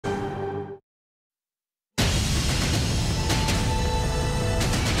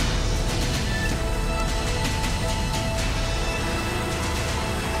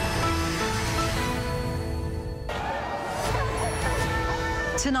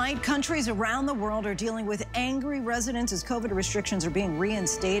Tonight, countries around the world are dealing with angry residents as COVID restrictions are being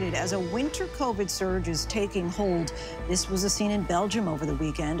reinstated as a winter COVID surge is taking hold. This was a scene in Belgium over the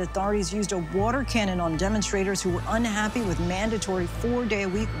weekend. Authorities used a water cannon on demonstrators who were unhappy with mandatory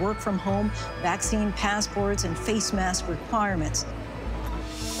 4-day-a-week work from home, vaccine passports, and face mask requirements.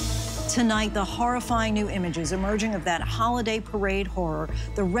 Tonight, the horrifying new images emerging of that holiday parade horror.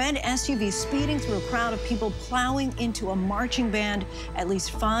 The red SUV speeding through a crowd of people plowing into a marching band. At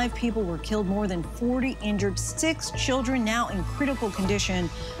least 5 people were killed, more than 40 injured, 6 children now in critical condition.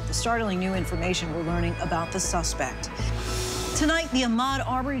 The startling new information we're learning about the suspect. Tonight, the Ahmaud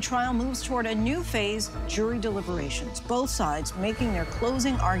Arbery trial moves toward a new phase, jury deliberations. Both sides making their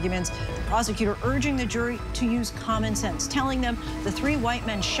closing arguments. The prosecutor urging the jury to use common sense, telling them the 3 white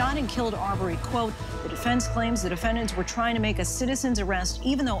men shot and killed Arbery. Quote, the defense claims the defendants were trying to make a citizen's arrest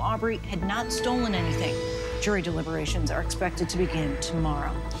even though Arbery had not stolen anything. Jury deliberations are expected to begin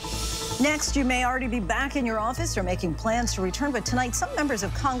tomorrow. Next, you may already be back in your office or making plans to return, but tonight some members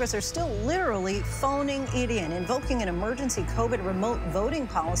of Congress are still literally phoning it in, invoking an emergency COVID remote voting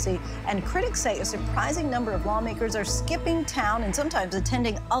policy, and critics say a surprising number of lawmakers are skipping town and sometimes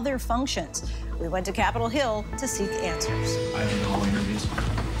attending other functions. We went to Capitol Hill to seek answers. I don't do all interviews.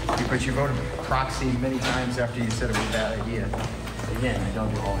 But you voted proxy many times after you said it was a bad idea. Again, I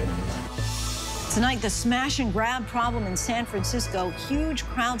don't do all interviews. Tonight, the smash and grab problem in San Francisco. Huge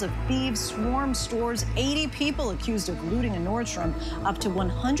crowds of thieves swarm stores. 80 people accused of looting a Nordstrom. Up to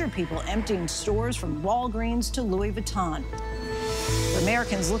 100 people emptying stores from Walgreens to Louis Vuitton. For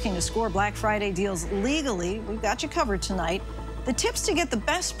Americans looking to score Black Friday deals legally, we've got you covered tonight. The tips to get the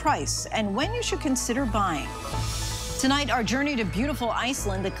best price and when you should consider buying. Tonight, our journey to beautiful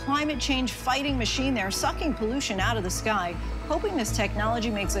Iceland, the climate change fighting machine there, sucking pollution out of the sky, hoping this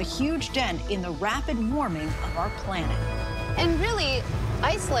technology makes a huge dent in the rapid warming of our planet. And really,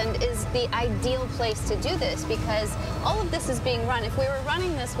 Iceland is the ideal place to do this because all of this is being run. If we were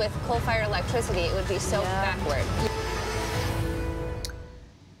running this with coal-fired electricity, it would be so backward.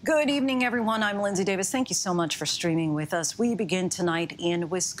 Good evening, everyone. I'm Lindsay Davis. Thank you so much for streaming with us. We begin tonight in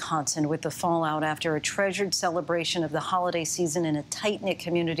Wisconsin with the fallout after a treasured celebration of the holiday season in a tight-knit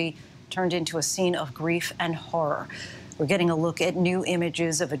community turned into a scene of grief and horror. We're getting a look at new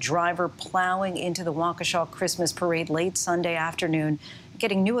images of a driver plowing into the Waukesha Christmas parade late Sunday afternoon,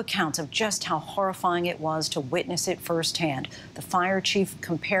 getting new accounts of just how horrifying it was to witness it firsthand. The fire chief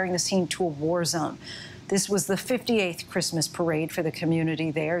comparing the scene to a war zone. This was the 58th Christmas parade for the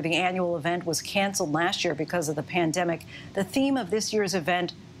community there. The annual event was canceled last year because of the pandemic. The theme of this year's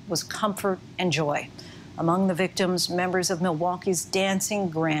event was comfort and joy. Among the victims, members of Milwaukee's Dancing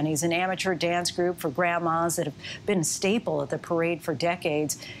Grannies, an amateur dance group for grandmas that have been a staple at the parade for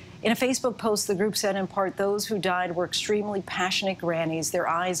decades. In a Facebook post, the group said in part, those who died were extremely passionate grannies. Their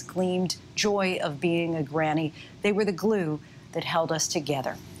eyes gleamed joy of being a granny. They were the glue that held us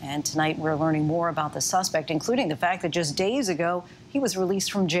together. And tonight we're learning more about the suspect, including the fact that just days ago he was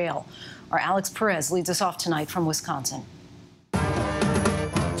released from jail. Our Alex Perez leads us off tonight from Wisconsin.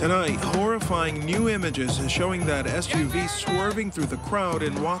 Tonight, horrifying new images showing that SUV swerving through the crowd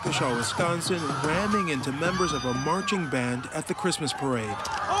in Waukesha, Wisconsin, ramming into members of a marching band at the Christmas parade.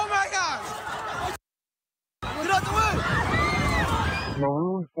 Oh my gosh! Get out the way!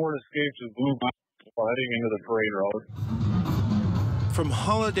 Maroon Ford escapes with blue while heading into the parade road. From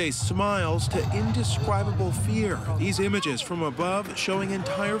holiday smiles to indescribable fear, these images from above showing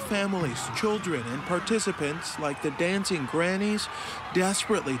entire families, children, and participants like the dancing grannies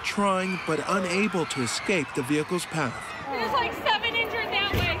desperately trying but unable to escape the vehicle's path. There's like 7 injured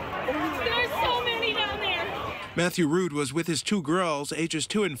that way. There's so many down there. Matthew Rood was with his 2 girls, ages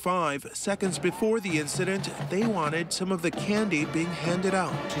 2 and 5. Seconds before the incident, they wanted some of the candy being handed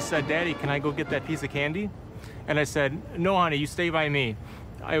out. She said, "Daddy, can I go get that piece of candy?" And I said, "No, honey, you stay by me.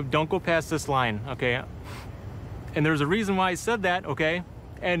 Don't go past this line, okay?" And there's a reason why I said that, okay?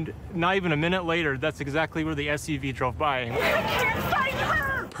 And not even a minute later, that's exactly where the SUV drove by. You can't fight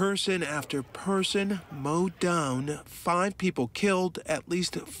her! Person after person mowed down, 5 people killed, at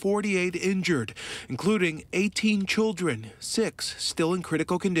least 48 injured, including 18 children, 6 still in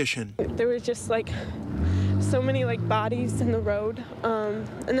critical condition. There was just like so many like bodies in the road, and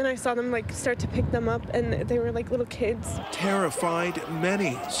then I saw them like start to pick them up, and they were like little kids. Terrified,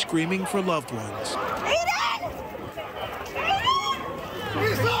 many screaming for loved ones.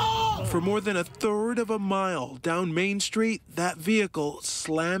 For more than a third of a mile down Main Street, that vehicle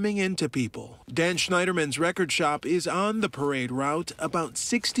slamming into people. Dan Schneiderman's record shop is on the parade route. About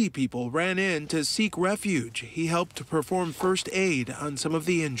 60 people ran in to seek refuge. He helped to perform first aid on some of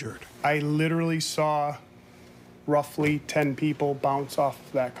the injured. I literally saw roughly 10 people bounce off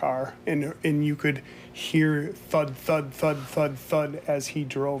of that car, and you could hear thud, thud, thud, thud, thud as he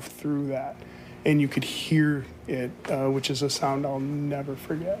drove through that. And you could hear it, which is a sound I'll never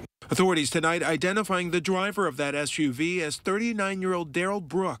forget. Authorities tonight identifying the driver of that SUV as 39-year-old Daryl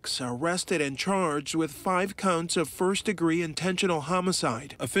Brooks, arrested and charged with 5 counts of first-degree intentional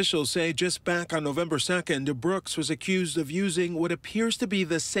homicide. Officials say just back on November 2nd, Brooks was accused of using what appears to be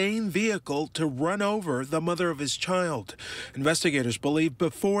the same vehicle to run over the mother of his child. Investigators believe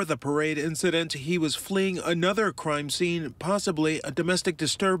before the parade incident, he was fleeing another crime scene, possibly a domestic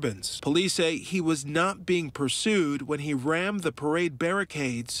disturbance. Police say he was not being pursued when he rammed the parade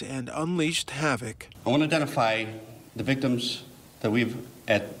barricades and unleashed havoc. I want to identify the victims that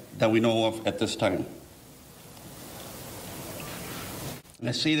we know of at this time. And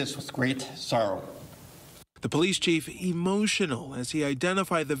I say this with great sorrow. The police chief emotional as he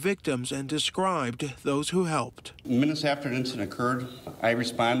identified the victims and described those who helped. Minutes after the incident occurred, I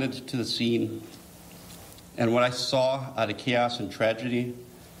responded to the scene, and what I saw out of chaos and tragedy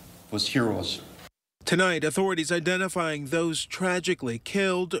was heroes. Tonight, authorities identifying those tragically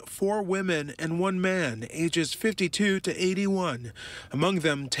killed, 4 women and 1 man, ages 52 to 81. Among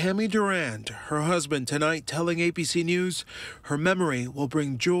them, Tammy Durand, her husband, tonight telling ABC News her memory will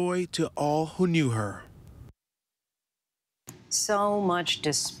bring joy to all who knew her. So much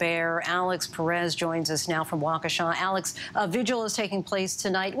despair. Alex Perez joins us now from Waukesha. Alex, a vigil is taking place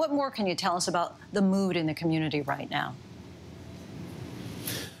tonight. What more can you tell us about the mood in the community right now?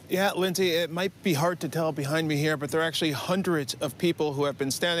 Yeah, Lindsay, it might be hard to tell behind me here, but there are actually hundreds of people who have been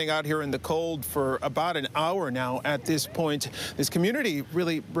standing out here in the cold for about an hour now at this point. This community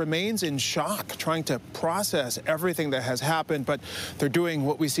really remains in shock, trying to process everything that has happened, but they're doing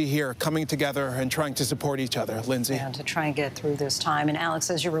what we see here, coming together and trying to support each other. Lindsay. And to try and get through this time. And Alex,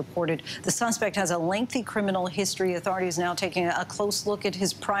 as you reported, the suspect has a lengthy criminal history. Authorities now taking a close look at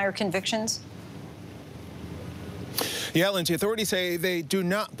his prior convictions. Yeah, Lindsay, authorities say they do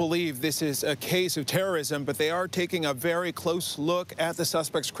not believe this is a case of terrorism, but they are taking a very close look at the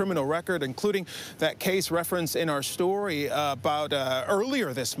suspect's criminal record, including that case referenced in our story about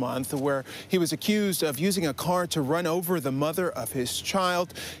earlier this month, where he was accused of using a car to run over the mother of his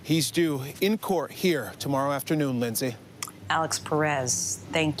child. He's due in court here tomorrow afternoon, Lindsay. Alex Perez,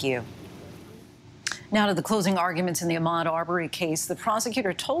 thank you. Now to the closing arguments in the Arbery case. The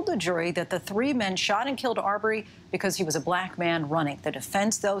prosecutor told the jury that the 3 men shot and killed Arbery because he was a black man running. The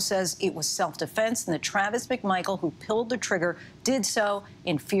defense, though, says it was self-defense and that Travis McMichael, who pulled the trigger, did so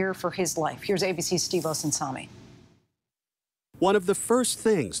in fear for his life. Here's ABC's Steve Osensami. One of the first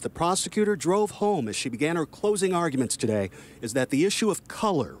things the prosecutor drove home as she began her closing arguments today is that the issue of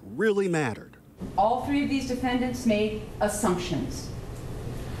color really mattered. All 3 of these defendants made assumptions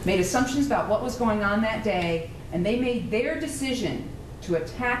about what was going on that day, and they made their decision to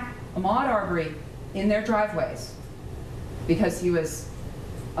attack Ahmaud Arbery in their driveways because he was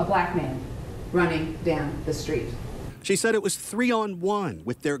a black man running down the street. She said it was 3-on-1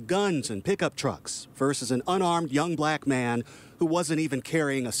 with their guns and pickup trucks versus an unarmed young black man who wasn't even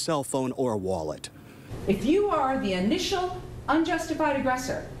carrying a cell phone or a wallet. If you are the initial unjustified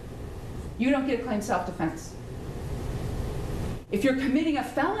aggressor, you don't get to claim self-defense. If you're committing a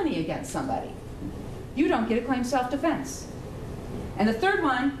felony against somebody, you don't get to claim self-defense. And the third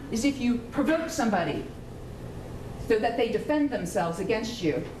one is if you provoke somebody so that they defend themselves against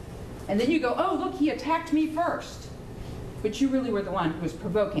you, and then you go, oh, look, he attacked me first. But you really were the one who was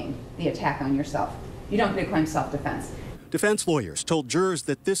provoking the attack on yourself. You don't get to claim self-defense. Defense lawyers told jurors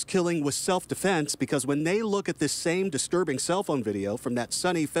that this killing was self-defense because when they look at this same disturbing cell phone video from that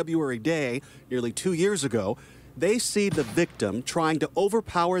sunny February day nearly 2 years ago, they see the victim trying to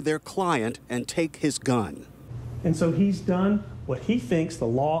overpower their client and take his gun. And so he's done what he thinks the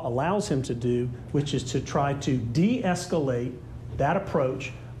law allows him to do, which is to try to de-escalate that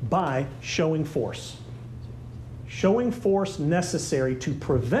approach by showing force. Showing force necessary to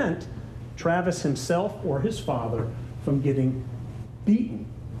prevent Travis himself or his father from getting beaten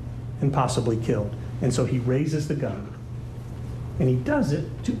and possibly killed. And so he raises the gun. And he does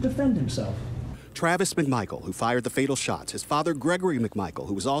it to defend himself. Travis McMichael, who fired the fatal shots, his father Gregory McMichael,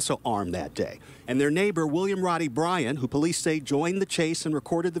 who was also armed that day, and their neighbor William Roddy Bryan, who police say joined the chase and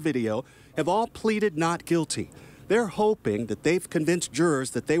recorded the video, have all pleaded not guilty. They're hoping that they've convinced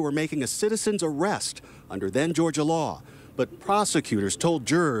jurors that they were making a citizen's arrest under then Georgia law. But prosecutors told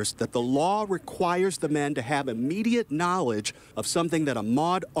jurors that the law requires the men to have immediate knowledge of something that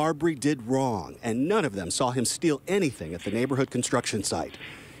Ahmaud Arbery did wrong, and none of them saw him steal anything at the neighborhood construction site.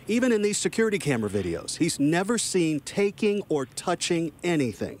 Even in these security camera videos, he's never seen taking or touching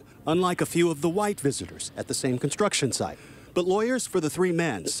anything. unlike a few of the white visitors at the same construction site. But lawyers for the three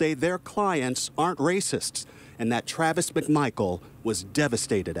men say their clients aren't racists and that Travis McMichael was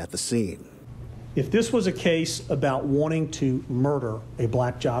devastated at the scene. If this was a case about wanting to murder a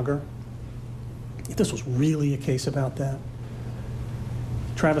black jogger, if this was really a case about that,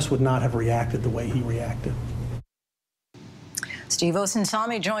 Travis would not have reacted the way he reacted. Steve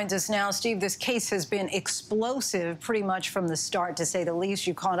Osunsami joins us now. Steve, this case has been explosive pretty much from the start, to say the least.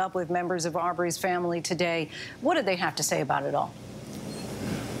 You caught up with members of Arbery's family today. What did they have to say about it all?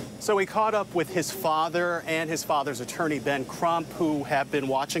 So we caught up with his father and his father's attorney, Ben Crump, who have been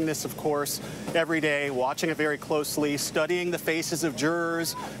watching this, of course, every day, watching it very closely, studying the faces of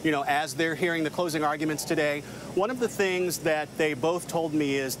jurors, as they're hearing the closing arguments today. One of the things that they both told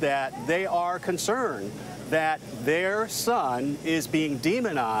me is that they are concerned that their son is being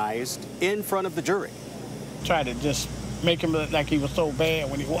demonized in front of the jury. Try to just make him look like he was so bad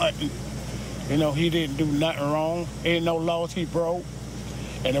when he wasn't. He didn't do nothing wrong. Ain't no laws he broke.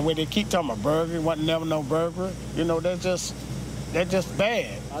 And the way they keep talking about burglary, wasn't never no burglary, that's just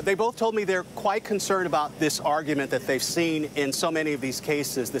bad. They both told me they're quite concerned about this argument that they've seen in so many of these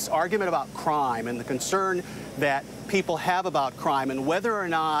cases, this argument about crime and the concern that people have about crime and whether or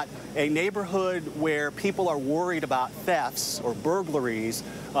not a neighborhood where people are worried about thefts or burglaries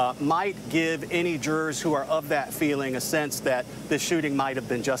might give any jurors who are of that feeling a sense that the shooting might have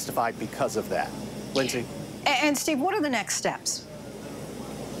been justified because of that. Lindsay? And Steve, what are the next steps?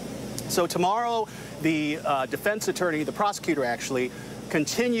 So tomorrow, the defense attorney, the prosecutor actually,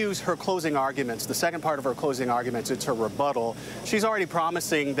 continues her closing arguments. The second part of her closing arguments, it's her rebuttal. She's already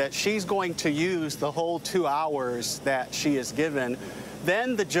promising that she's going to use the whole 2 hours that she is given.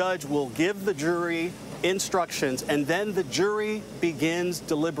 Then the judge will give the jury instructions, and then the jury begins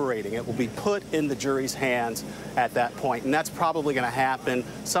deliberating. It will be put in the jury's hands at that point, and that's probably going to happen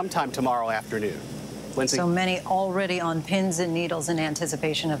sometime tomorrow afternoon. Lindsay? So many already on pins and needles in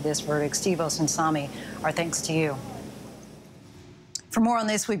anticipation of this verdict. Steve Osunsami, our thanks to you. For more on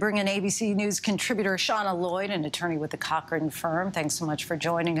this, we bring in ABC News contributor Shauna Lloyd, an attorney with the Cochran firm. Thanks so much for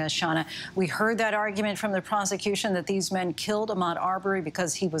joining us, Shauna. We heard that argument from the prosecution that these men killed Ahmaud Arbery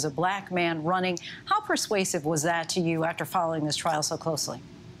because he was a black man running. How persuasive was that to you after following this trial so closely?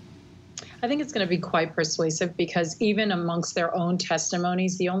 I think it's going to be quite persuasive because even amongst their own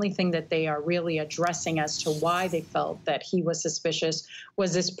testimonies, the only thing that they are really addressing as to why they felt that he was suspicious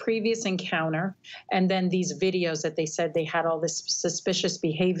was this previous encounter and then these videos that they said they had all this suspicious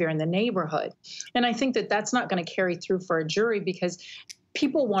behavior in the neighborhood. And I think that that's not going to carry through for a jury because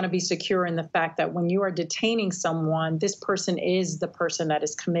people want to be secure in the fact that when you are detaining someone, this person is the person that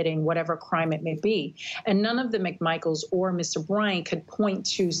is committing whatever crime it may be. And none of the McMichaels or Mr. Bryant could point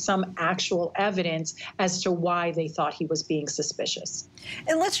to some actual evidence as to why they thought he was being suspicious.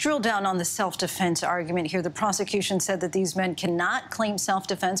 And let's drill down on the self-defense argument here. The prosecution said that these men cannot claim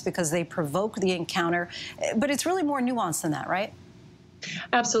self-defense because they provoke the encounter. But it's really more nuanced than that, right?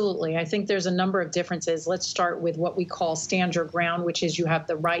 Absolutely. I think there's a number of differences. Let's start with what we call stand your ground, which is you have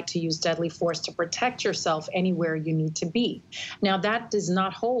the right to use deadly force to protect yourself anywhere you need to be. Now, that does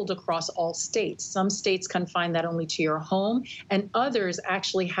not hold across all states. Some states confine that only to your home, and others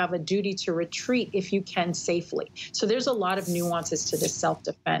actually have a duty to retreat if you can safely. So there's a lot of nuances to this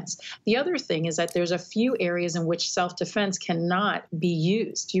self-defense. The other thing is that there's a few areas in which self-defense cannot be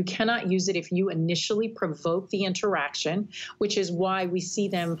used. You cannot use it if you initially provoke the interaction, which is why we see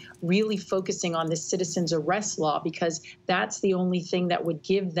them really focusing on this citizen's arrest law, because that's the only thing that would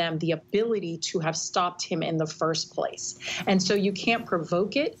give them the ability to have stopped him in the first place. And so you can't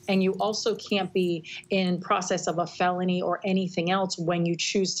provoke it, and you also can't be in process of a felony or anything else when you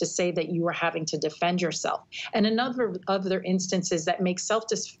choose to say that you are having to defend yourself. And another other instances that make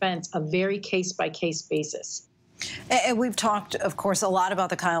self-defense a very case-by-case basis. And we've talked, of course, a lot about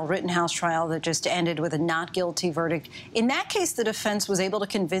the Kyle Rittenhouse trial that just ended with a not guilty verdict. In that case, the defense was able to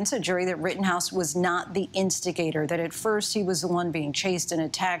convince a jury that Rittenhouse was not the instigator, that at first he was the one being chased and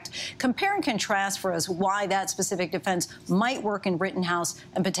attacked. Compare and contrast for us why that specific defense might work in Rittenhouse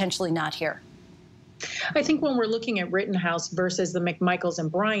and potentially not here. I think when we're looking at Rittenhouse versus the McMichaels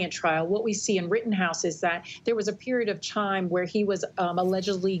and Bryant trial, what we see in Rittenhouse is that there was a period of time where he was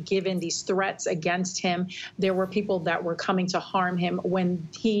allegedly given these threats against him. There were people that were coming to harm him. When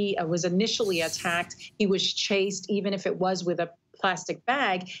he was initially attacked, he was chased, even if it was with a plastic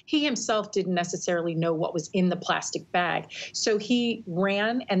bag, he himself didn't necessarily know what was in the plastic bag. So he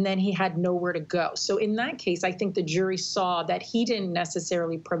ran, and then he had nowhere to go. So in that case, I think the jury saw that he didn't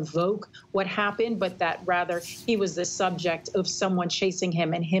necessarily provoke what happened, but that rather he was the subject of someone chasing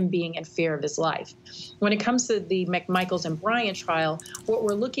him and him being in fear of his life. When it comes to the McMichaels and Bryant trial, what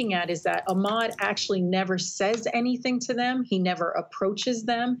we're looking at is that Ahmaud actually never says anything to them. He never approaches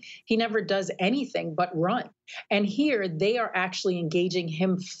them. He never does anything but run. And here they are actually engaging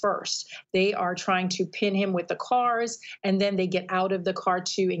him first. They are trying to pin him with the cars, and then they get out of the car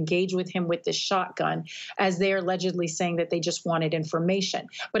to engage with him with the shotgun, as they are allegedly saying that they just wanted information.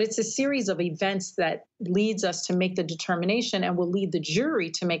 But it's a series of events that leads us to make the determination and will lead the jury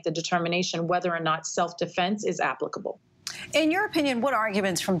to make the determination whether or not self-defense is applicable. In your opinion, what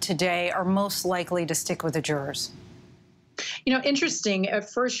arguments from today are most likely to stick with the jurors? You know, interesting. At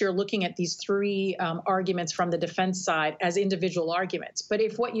first, you're looking at these three arguments from the defense side as individual arguments. But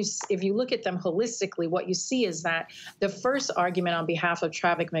if you look at them holistically, what you see is that the first argument on behalf of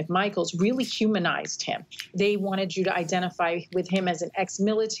Travis McMichaels really humanized him. They wanted you to identify with him as an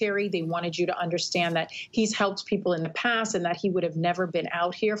ex-military. They wanted you to understand that he's helped people in the past and that he would have never been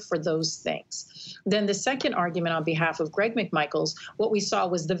out here for those things. Then the second argument on behalf of Greg McMichaels, what we saw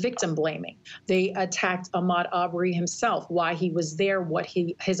was the victim blaming. They attacked Ahmaud Arbery himself, why he was there, what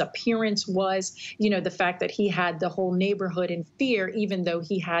his appearance was, you know, the fact that he had the whole neighborhood in fear, even though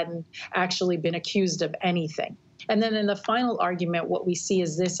he hadn't actually been accused of anything. And then in the final argument, what we see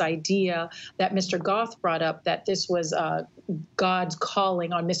is this idea that Mr. Goff brought up, that this was God's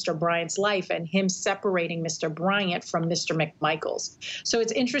calling on Mr. Bryant's life and him separating Mr. Bryant from Mr. McMichaels. So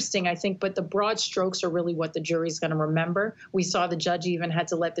it's interesting, I think, but the broad strokes are really what the jury's going to remember. We saw the judge even had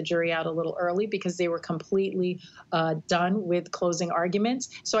to let the jury out a little early because they were completely done with closing arguments.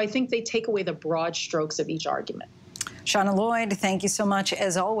 So I think they take away the broad strokes of each argument. Shauna Lloyd, thank you so much,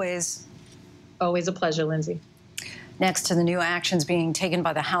 as always. Always a pleasure, Lindsay. Next to the new actions being taken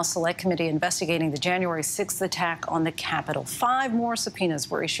by the House Select Committee investigating the January 6th attack on the Capitol. 5 more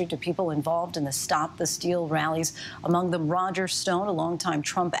subpoenas were issued to people involved in the Stop the Steal rallies, among them Roger Stone, a longtime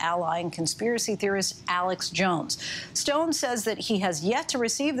Trump ally, and conspiracy theorist Alex Jones. Stone says that he has yet to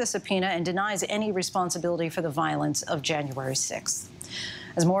receive the subpoena and denies any responsibility for the violence of January 6th.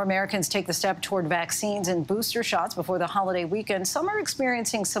 As more Americans take the step toward vaccines and booster shots before the holiday weekend, some are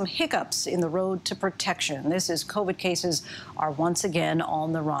experiencing some hiccups in the road to protection. This is COVID cases are once again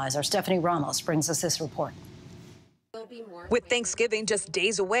on the rise. Our Stephanie Ramos brings us this report. With Thanksgiving just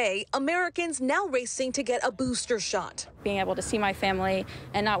days away, Americans now racing to get a booster shot. Being able to see my family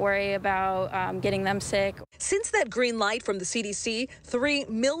and not worry about getting them sick. Since that green light from the CDC, 3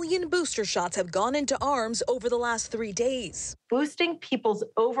 million booster shots have gone into arms over the last 3 days. Boosting people's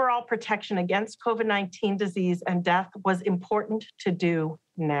overall protection against COVID-19 disease and death was important to do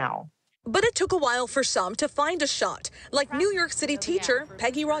now. But it took a while for some to find a shot, like New York City teacher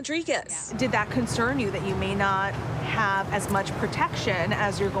Peggy Rodriguez. Did that concern you that you may not have as much protection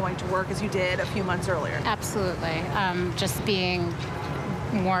as you're going to work as you did a few months earlier? Absolutely. Just being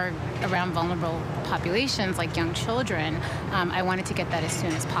more around vulnerable populations like young children, I wanted to get that as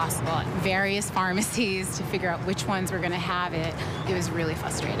soon as possible. Various pharmacies to figure out which ones were going to have it. It was really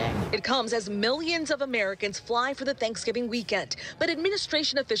frustrating. It comes as millions of Americans fly for the Thanksgiving weekend, but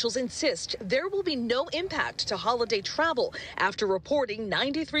administration officials insist there will be no impact to holiday travel after reporting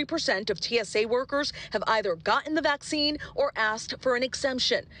 93% of TSA workers have either gotten the vaccine or asked for an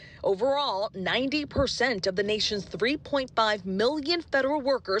exemption. Overall, 90% of the nation's 3.5 million federal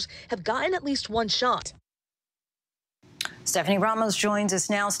workers have gotten at least one shot. Stephanie Ramos joins us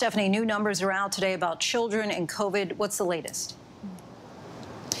now. Stephanie, new numbers are out today about children and COVID. What's the latest?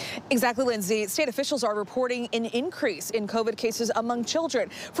 Exactly, Lindsay. State officials are reporting an increase in COVID cases among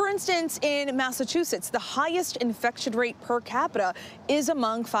children. For instance, in Massachusetts, the highest infection rate per capita is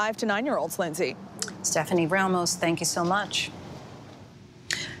among 5 to 9-year-olds, Lindsay. Stephanie Ramos, thank you so much.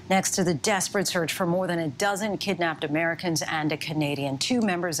 Next to the desperate search for more than a dozen kidnapped Americans and a Canadian, 2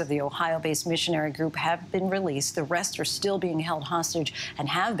 members of the Ohio-based missionary group have been released. The rest are still being held hostage and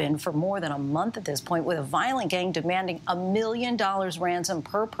have been for more than a month at this point, with a violent gang demanding $1 million ransom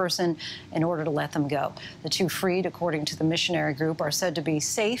per person in order to let them go. The 2 freed, according to the missionary group, are said to be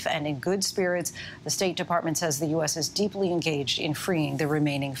safe and in good spirits. The State Department says the U.S. is deeply engaged in freeing the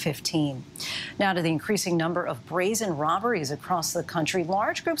remaining 15. Now to the increasing number of brazen robberies across the country.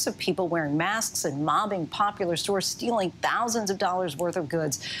 Large groups of people wearing masks and mobbing popular stores, stealing thousands of dollars worth of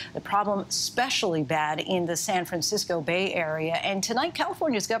goods. The problem especially bad in the San Francisco Bay Area. And tonight,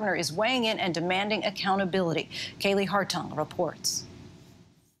 California's governor is weighing in and demanding accountability. Kaylee Hartung reports.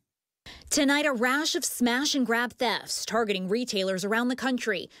 Tonight, a rash of smash and grab thefts targeting retailers around the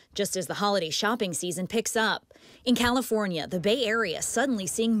country, just as the holiday shopping season picks up. In California, the Bay Area suddenly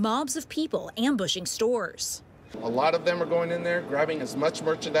seeing mobs of people ambushing stores. A lot of them are going in there, grabbing as much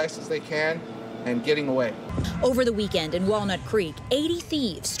merchandise as they can, and getting away. Over the weekend in Walnut Creek, 80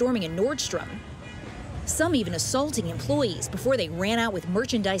 thieves storming a Nordstrom. Some even assaulting employees before they ran out with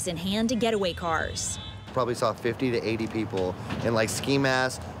merchandise in hand to getaway cars. Probably saw 50 to 80 people in like ski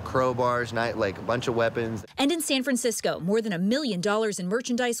masks, crowbars, like a bunch of weapons. And in San Francisco, more than $1 million in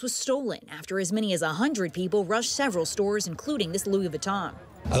merchandise was stolen after as many as 100 people rushed several stores, including this Louis Vuitton.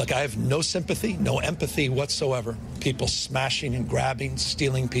 Look, I have no sympathy, no empathy whatsoever. People smashing and grabbing,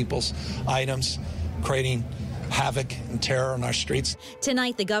 stealing people's items, creating havoc and terror on our streets.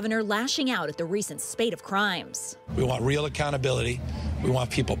 Tonight, the governor lashing out at the recent spate of crimes. We want real accountability. We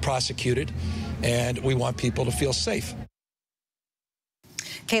want people prosecuted, and we want people to feel safe.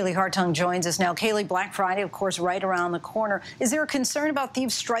 Kaylee Hartung joins us now. Kaylee, Black Friday, of course, right around the corner. Is there a concern about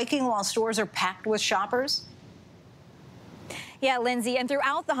thieves striking while stores are packed with shoppers? Yeah, Lindsay, and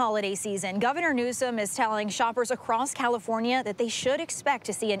throughout the holiday season, Governor Newsom is telling shoppers across California that they should expect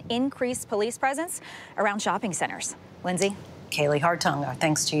to see an increased police presence around shopping centers. Lindsay? Kaylee Hartung,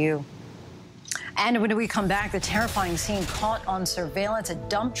 thanks to you. And when we come back, the terrifying scene caught on surveillance, a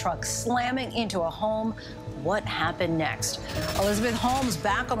dump truck slamming into a home. What happened next? Elizabeth Holmes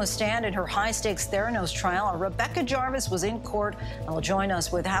back on the stand in her high-stakes Theranos trial. Rebecca Jarvis was in court and will join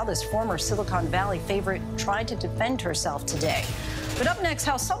us with how this former Silicon Valley favorite tried to defend herself today. But up next,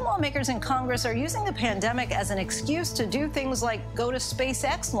 how some lawmakers in Congress are using the pandemic as an excuse to do things like go to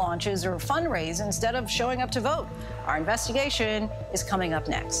SpaceX launches or fundraise instead of showing up to vote. Our investigation is coming up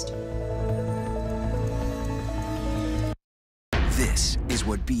next. This is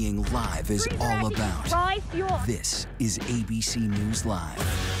what being live is all about. This is ABC News Live.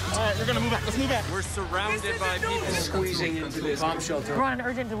 All right, we're gonna move back. Let's move back. We're surrounded by people squeezing into this bomb shelter. We're on an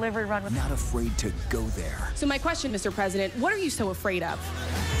urgent delivery run. Not afraid to go there. So my question, Mr. President, what are you so afraid of?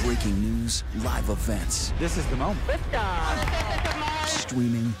 Breaking news, live events. This is the moment.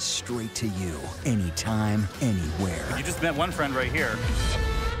 Streaming straight to you, anytime, anywhere. You just met one friend right here.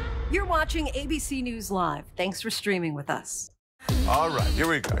 You're watching ABC News Live. Thanks for streaming with us. All right, here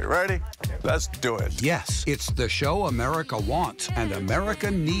we go. You ready? Let's do it. Yes, it's the show America wants and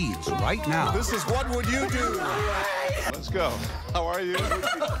America needs right now. This is What Would You Do? Let's go. How are you?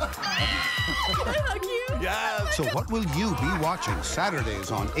 How cute. Yes. So what will you be watching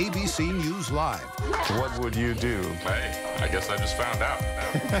Saturdays on ABC News Live? What would you do? Hey, I guess I just found out.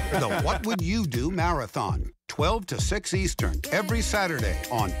 The What Would You Do Marathon, 12 to 6 Eastern, every Saturday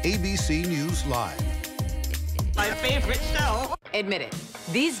on ABC News Live. My favorite show. Admit it.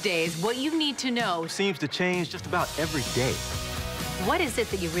 These days, what you need to know Seems to change just about every day. What is it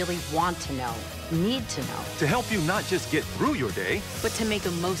that you really want to know, need to know, To help you not just get through your day, but to make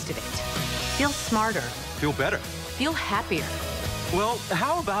the most of it? Feel smarter. feel better. Feel happier. Well,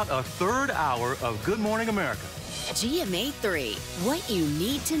 how about a third hour of Good Morning America? GMA 3, what you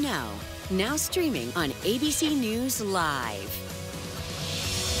need to know. Now streaming on ABC News Live.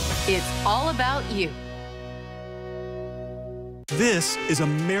 It's all about you. This is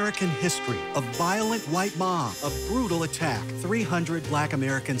American history. A violent white mob, a brutal attack, 300 black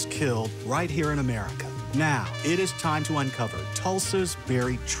Americans killed right here in America. Now, it is time to uncover Tulsa's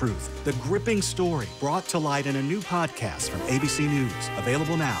buried truth. The gripping story brought to light in a new podcast from ABC News.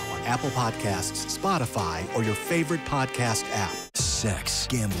 Available now on Apple Podcasts, Spotify, or your favorite podcast app. Sex,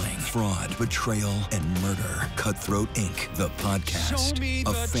 gambling, fraud, betrayal, and murder. Cutthroat Inc., the podcast.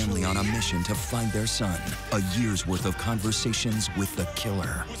 A family on a mission to find their son. A year's worth of conversations with the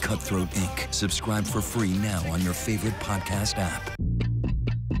killer. Cutthroat Inc. Subscribe for free now on your favorite podcast app.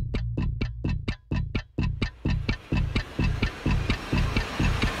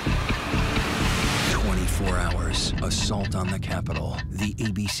 Assault on the Capitol, the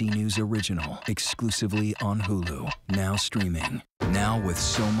ABC News original, exclusively on Hulu, now streaming. Now with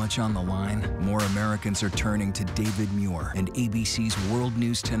so much on the line, more Americans are turning to David Muir and ABC's World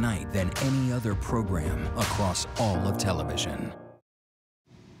News Tonight than any other program across all of television.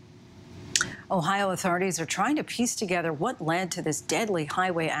 Ohio authorities are trying to piece together what led to this deadly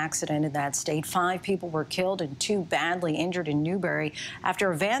highway accident in that state. 5 people were killed and 2 badly injured in Newberry after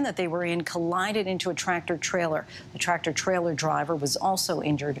a van that they were in collided into a tractor-trailer. The tractor-trailer driver was also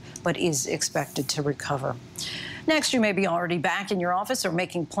injured but is expected to recover. Next, you may be already back in your office or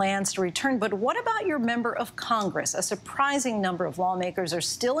making plans to return, but what about your member of Congress? A surprising number of lawmakers are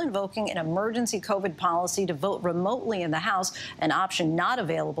still invoking an emergency COVID policy to vote remotely in the House, an option not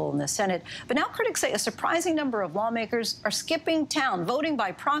available in the Senate. But now critics say a surprising number of lawmakers are skipping town, voting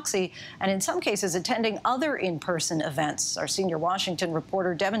by proxy, and in some cases attending other in-person events. Our senior Washington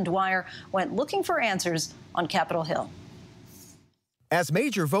reporter Devin Dwyer went looking for answers on Capitol Hill. As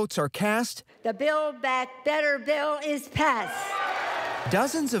major votes are cast, the Build Back Better bill is passed.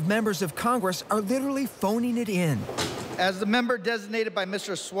 Dozens of members of Congress are literally phoning it in. As the member designated by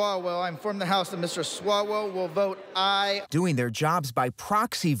Mr. Swalwell, I inform the House that Mr. Swalwell will vote aye. Doing their jobs by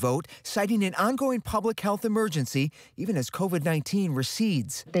proxy vote, citing an ongoing public health emergency, even as COVID-19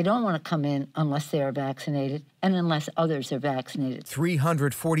 recedes. They don't want to come in unless they are vaccinated and unless others are vaccinated.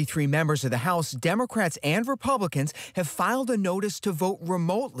 343 members of the House, Democrats and Republicans, have filed a notice to vote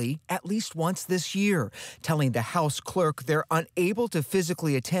remotely at least once this year, telling the House clerk they're unable to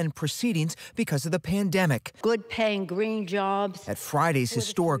physically attend proceedings because of the pandemic. Good paying green jobs. At Friday's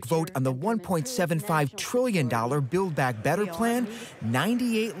historic vote on the $1.75 trillion Build Back Better plan,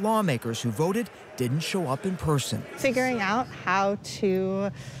 98 lawmakers who voted didn't show up in person. Figuring out how to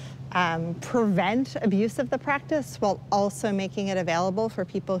prevent abuse of the practice while also making it available for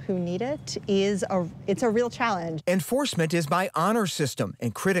people who need it it's a real challenge. Enforcement is by honor system,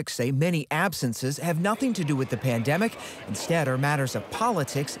 and critics say many absences have nothing to do with the pandemic, instead are matters of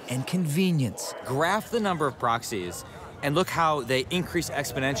politics and convenience. Graph the number of proxies and look how they increase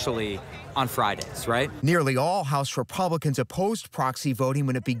exponentially on Fridays, right? Nearly all House Republicans opposed proxy voting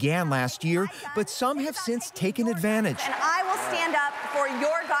when it began last year, but some have since taken advantage. And I will stand up for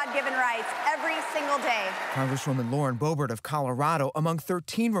your God-given rights every single day. Congresswoman Lauren Boebert of Colorado among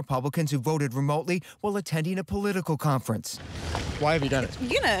 13 Republicans who voted remotely while attending a political conference. Why have you done it?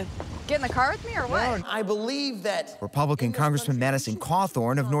 You gonna get in the car with me or what? I believe that Republican Congressman Madison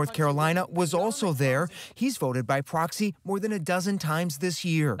Cawthorn of North Carolina was also there. He's voted by proxy more than a dozen times this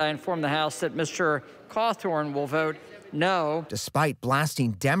year. I informed the House that Mr. Cawthorn will vote no. Despite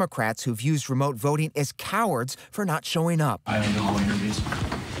blasting Democrats who've used remote voting as cowards for not showing up. I don't do all interviews.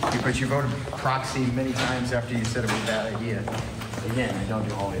 But you voted proxy many times after you said it was a bad idea. Again, I don't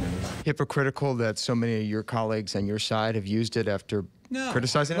do all interviews. Hypocritical that so many of your colleagues on your side have used it after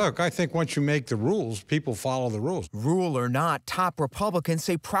criticizing it? Look, I think once you make the rules, people follow the rules. Rule or not, top Republicans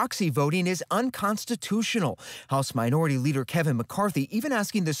say proxy voting is unconstitutional. House Minority Leader Kevin McCarthy even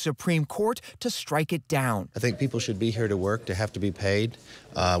asking the Supreme Court to strike it down. I think people should be here to work, to have to be paid.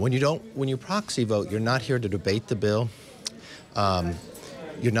 When you proxy vote, you're not here to debate the bill.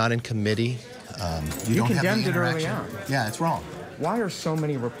 You're not in committee. You don't condemned have the it early interaction. on. Yeah, it's wrong. Why are so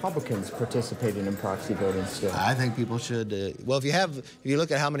many Republicans participating in proxy voting still? I think people should. Well, if you look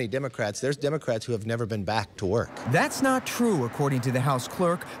at how many Democrats, there's Democrats who have never been back to work. That's not true, according to the House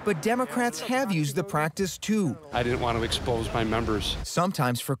clerk, but Democrats have used the practice too. I didn't want to expose my members.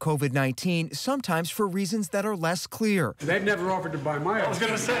 Sometimes for COVID-19, sometimes for reasons that are less clear. They've never offered to buy my. I was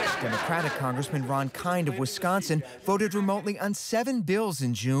going to say. Democratic Congressman Ron Kind of Wisconsin voted remotely on 7 bills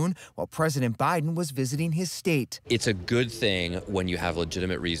in June while President Biden was visiting his state. It's a good thing when you have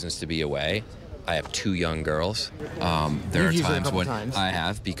legitimate reasons to be away. I have 2 young girls. There are times when I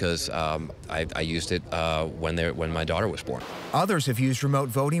have because I used it when my daughter was born. Others have used remote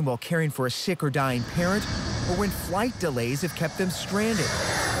voting while caring for a sick or dying parent or when flight delays have kept them stranded,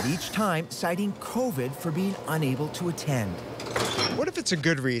 but each time citing COVID for being unable to attend. What if it's a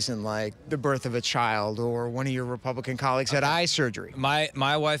good reason, like the birth of a child or one of your Republican colleagues had eye surgery?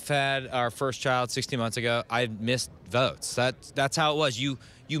 My wife had our first child 16 months ago. I missed votes. That's how it was. You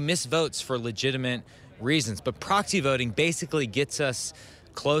miss votes for legitimate reasons. But proxy voting basically gets us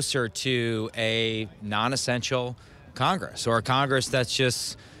closer to a non-essential Congress or a Congress that's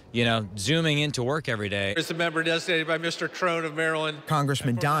just, zooming into work every day. It's a member designated by Mr. Trone of Maryland.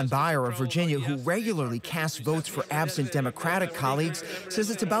 Congressman Don Beyer of Virginia, who regularly casts votes for absent Democratic colleagues, says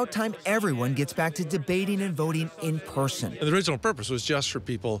it's about time everyone gets back to debating and voting in person. The original purpose was just for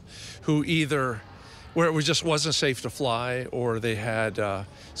people who either where it just wasn't safe to fly or they had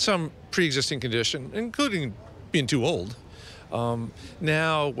some pre-existing condition, including being too old.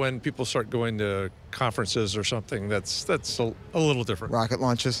 Now, when people start going to conferences or something, that's a little different. Rocket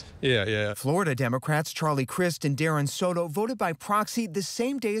launches? Yeah. Florida Democrats Charlie Crist and Darren Soto voted by proxy the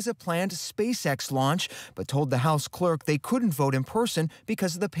same day as a planned SpaceX launch, but told the House clerk they couldn't vote in person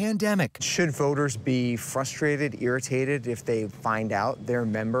because of the pandemic. Should voters be frustrated, irritated if they find out their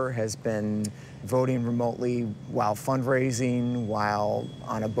member has been voting remotely while fundraising, while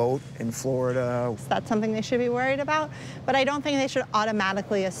on a boat in Florida? That's something they should be worried about, but I don't think they should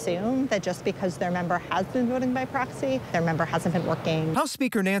automatically assume that just because their member has been voting by proxy, their member hasn't been working. House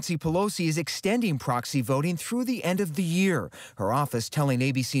Speaker Nancy Pelosi is extending proxy voting through the end of the year. Her office telling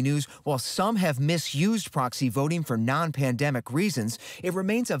ABC News while some have misused proxy voting for non-pandemic reasons, it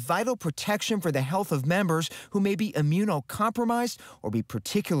remains a vital protection for the health of members who may be immunocompromised or be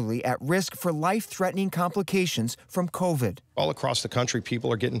particularly at risk for life-threatening complications from COVID. All across the country,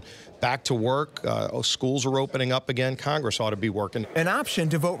 people are getting back to work. Schools are opening up again. Congress ought to be working. An option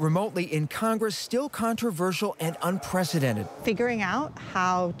to vote remotely in Congress still controversial and unprecedented. Figuring out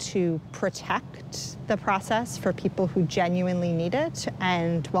how to protect the process for people who genuinely need it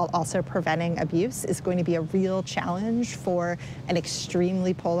and while also preventing abuse is going to be a real challenge for an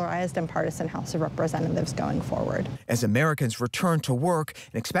extremely polarized and partisan House of Representatives going forward. As Americans return to work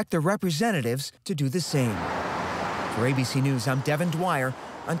and expect their representatives to do the same. For ABC News, I'm Devin Dwyer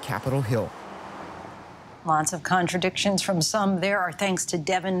on Capitol Hill. Lots of contradictions from some there. Our thanks to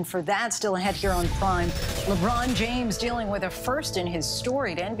Devin for that. Still ahead here on Prime. LeBron James dealing with a first in his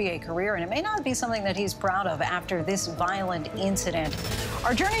storied NBA career, and it may not be something that he's proud of after this violent incident.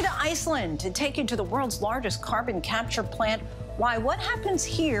 Our journey to Iceland to take you to the world's largest carbon capture plant. Why what happens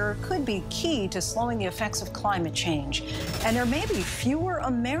here could be key to slowing the effects of climate change. And there may be fewer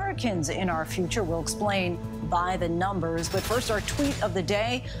Americans in our future. We'll explain by the numbers. But first, our tweet of the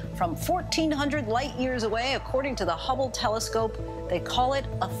day from 1,400 light years away, according to the Hubble telescope. They call it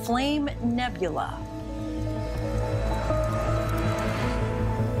a flame nebula.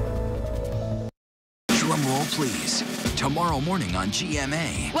 Drum roll, please. Tomorrow morning on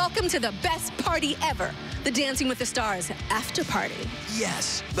GMA. Welcome to the best party ever, the Dancing with the Stars after party.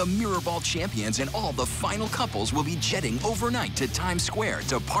 Yes, the Mirrorball champions and all the final couples will be jetting overnight to Times Square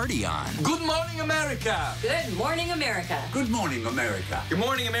to party on. Good morning, America. Good morning, America. Good morning, America. Good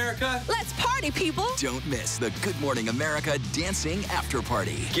morning, America. Let's party, people. Don't miss the Good Morning America dancing after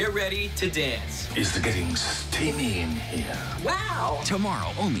party. Get ready to dance. It's getting steamy in here. Wow.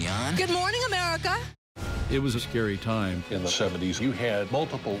 Tomorrow only on Good morning, America. It was a scary time. In the 70s, you had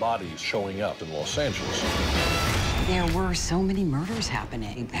multiple bodies showing up in Los Angeles. There were so many murders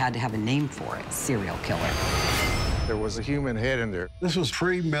happening. You had to have a name for it, serial killer. There was a human head in there. This was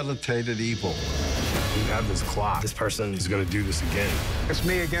premeditated evil. We have this clock. This person is going to do this again. It's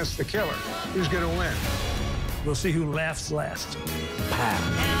me against the killer. Who's going to win? We'll see who laughs last.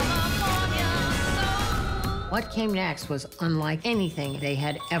 What came next was unlike anything they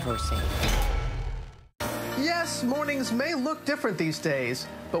had ever seen. Yes, mornings may look different these days,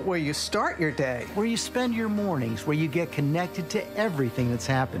 but where you start your day, where you spend your mornings, where you get connected to everything that's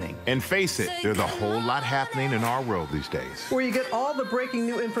happening. And face it, there's a whole lot happening in our world these days. Where you get all the breaking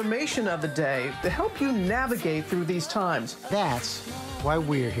new information of the day to help you navigate through these times. That's why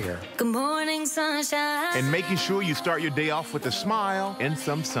we're here. Good morning, sunshine. And making sure you start your day off with a smile and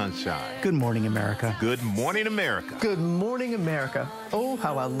some sunshine. Good morning, America. Good morning, America. Good morning, America. Oh,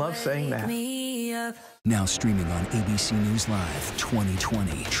 how I love saying that. Now streaming on ABC News Live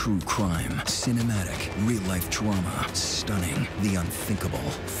 2020. True crime, cinematic, real-life drama, stunning, the unthinkable.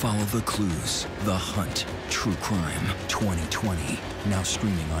 Follow the clues, The Hunt. True crime 2020. Now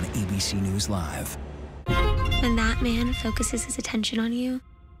streaming on ABC News Live. When that man focuses his attention on you,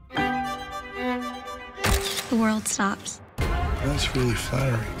 the world stops. That's really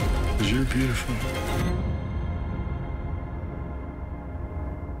flattering, because you're beautiful.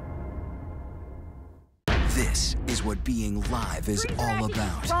 This is what being live is all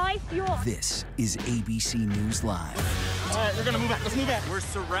about. This is ABC News Live. All right, we're gonna move out. Let's move out. We're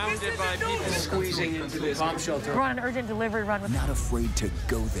surrounded by people squeezing into this bomb shelter. We're on an urgent delivery run. Not afraid to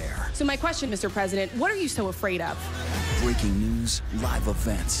go there. So my question, Mr. President, what are you so afraid of? Breaking news, live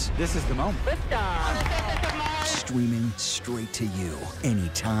events. This is the moment. Streaming straight to you,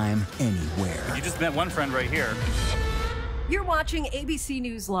 anytime, anywhere. You just met one friend right here. You're watching ABC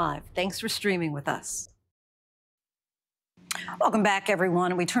News Live. Thanks for streaming with us. Welcome back,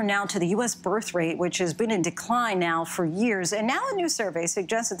 everyone. We turn now to the U.S. birth rate, which has been in decline now for years. And now a new survey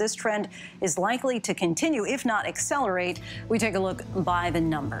suggests that this trend is likely to continue, if not accelerate. We take a look by the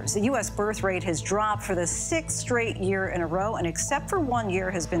numbers. The U.S. birth rate has dropped for the 6th straight year in a row, and except for 1 year,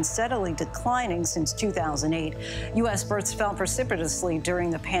 has been steadily declining since 2008. U.S. births fell precipitously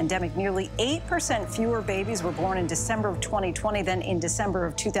during the pandemic. Nearly 8% fewer babies were born in December of 2020 than in December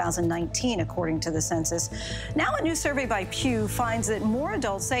of 2019, according to the census. Now a new survey by Pew finds that more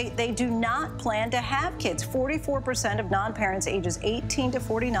adults say they do not plan to have kids. 44% of non-parents ages 18 to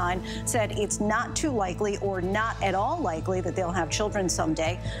 49 said it's not too likely or not at all likely that they'll have children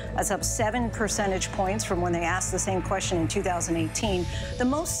someday. That's up 7 percentage points from when they asked the same question in 2018. The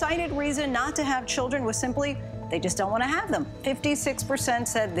most cited reason not to have children was simply they just don't want to have them. 56%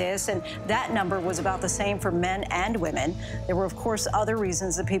 said this, and that number was about the same for men and women. There were, of course, other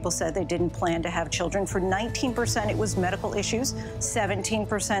reasons that people said they didn't plan to have children. For 19%, it was medical issues.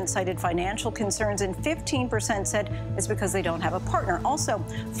 17% cited financial concerns, and 15% said it's because they don't have a partner. Also,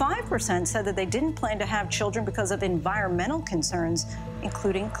 5% said that they didn't plan to have children because of environmental concerns,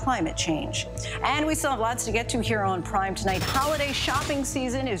 including climate change. And we still have lots to get to here on Prime tonight. Holiday shopping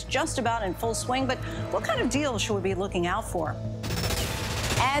season is just about in full swing, but what kind of deals should we be looking out for?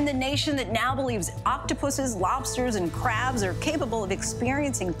 And the nation that now believes octopuses, lobsters, and crabs are capable of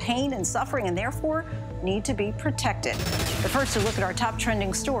experiencing pain and suffering and therefore need to be protected. But first, a look at our top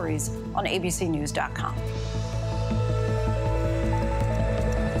trending stories on abcnews.com.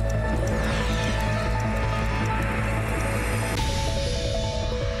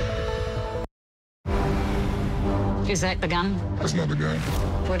 Is that the gun? That's not the gun.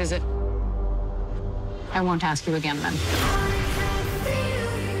 What is it? I won't ask you again then.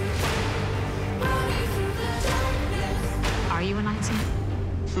 Are you a Nazi?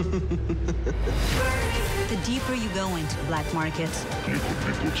 The deeper you go into black markets, you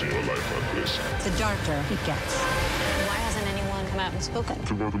put people to your life like this, the darker it gets. Why hasn't anyone come out and spoken?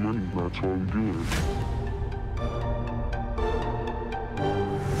 It's about the money. That's why we do it.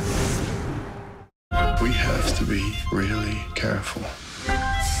 We have to be really careful.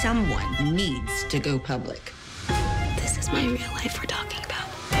 Someone needs to go public. This is my real life we're talking about.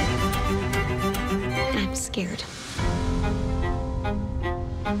 And I'm scared.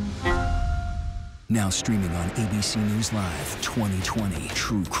 Now streaming on ABC News Live 2020.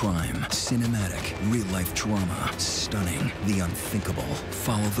 True crime, cinematic, real-life drama, stunning, the unthinkable.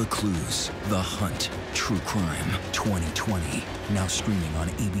 Follow the clues. The Hunt. True crime 2020. Now streaming on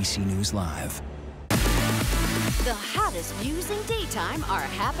ABC News Live. The hottest views in daytime are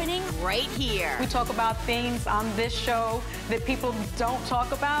happening right here. We talk about things on this show that people don't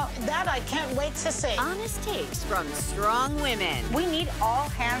talk about. That I can't wait to see. Honest takes from strong women. We need all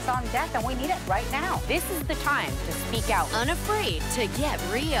hands on deck, and we need it right now. This is the time to speak out. Unafraid to get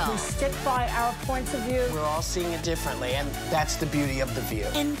real. We stick by our points of view. We're all seeing it differently, and that's the beauty of The View.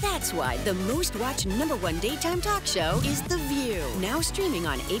 And that's why the most watched #1 daytime talk show is The View. Now streaming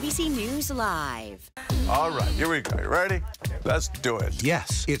on ABC News Live. All right, here we go. You ready? Let's do it.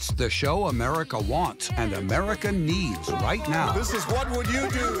 Yes, it's the show America wants and America needs right now. This is What Would You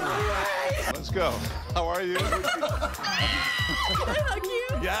Do? Let's go. How are you? How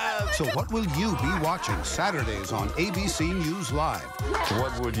cute. Yes. So what will you be watching Saturdays on ABC News Live?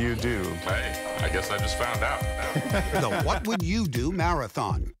 What would you do? Hey, I guess I just found out. The What Would You Do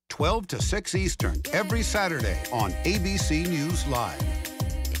Marathon, 12 to 6 Eastern, every Saturday on ABC News Live.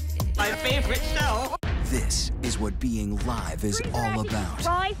 My favorite show. This is what being live is all about.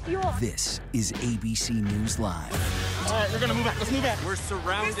 This is ABC News Live. All right, we're gonna move back. Let's move back. We're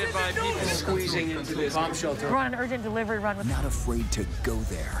surrounded by people squeezing into this bomb shelter. We're on an urgent delivery run. Not afraid to go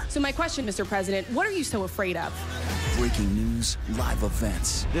there. So my question, Mr. President, what are you so afraid of? Breaking news, live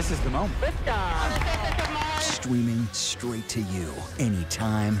events. This is the moment. Streaming straight to you,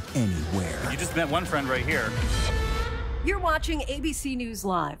 anytime, anywhere. You just met one friend right here. You're watching ABC News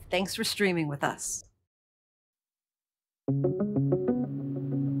Live. Thanks for streaming with us.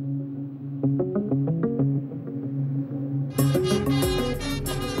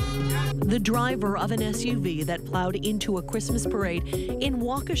 The driver of an SUV that plowed into a Christmas parade in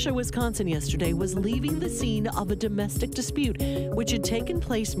Waukesha, Wisconsin yesterday was leaving the scene of a domestic dispute, which had taken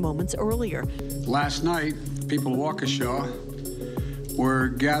place moments earlier. Last night, people of Waukesha were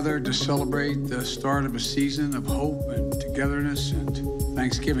gathered to celebrate the start of a season of hope and togetherness and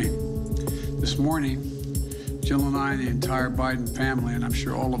Thanksgiving. This morning, Jill and I and the entire Biden family, and I'm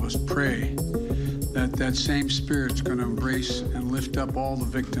sure all of us, pray that that same spirit's going to embrace and lift up all the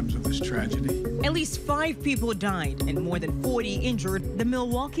victims of this tragedy. At least 5 people died and more than 40 injured. The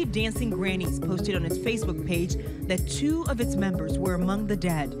Milwaukee Dancing Grannies posted on its Facebook page that 2 of its members were among the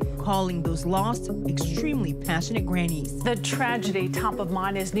dead, calling those lost extremely passionate grannies. The tragedy top of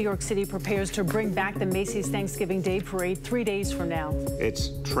mind as New York City prepares to bring back the Macy's Thanksgiving Day Parade 3 days from now. It's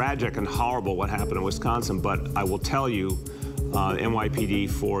tragic and horrible what happened in Wisconsin, but I will tell you, NYPD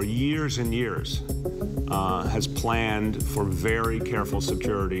for years and years has planned for very careful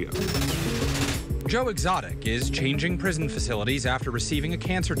security. Joe Exotic is changing prison facilities after receiving a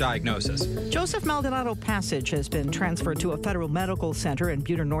cancer diagnosis. Joseph Maldonado Passage has been transferred to a federal medical center in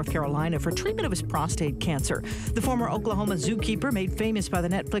Butte, North Carolina for treatment of his prostate cancer. The former Oklahoma zookeeper, made famous by the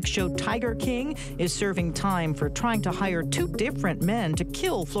Netflix show Tiger King, is serving time for trying to hire two different men to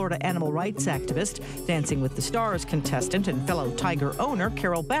kill Florida animal rights activist, Dancing with the Stars contestant and fellow Tiger owner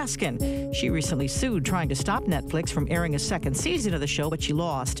Carol Baskin. She recently sued, trying to stop Netflix from airing a second season of the show, but she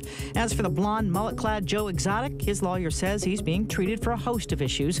lost. As for the blonde, mullet-clad Joe Exotic, his lawyer says he's being treated for a host of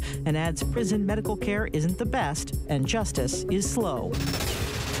issues and adds prison medical care isn't the best and justice is slow.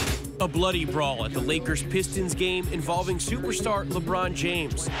 A bloody brawl at the Lakers-Pistons game involving superstar LeBron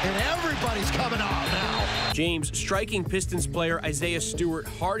James. And everybody's coming out now. James striking Pistons player Isaiah Stewart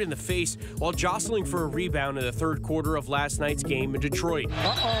hard in the face while jostling for a rebound in the third quarter of last night's game in Detroit.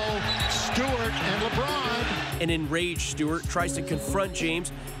 Stewart and LeBron. An enraged Stewart tries to confront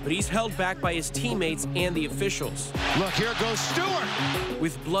James, but he's held back by his teammates and the officials. Look, here goes Stewart.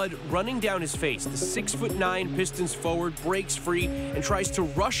 With blood running down his face, the 6'9" Pistons forward breaks free and tries to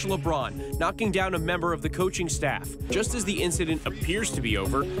rush LeBron, knocking down a member of the coaching staff. Just as the incident appears to be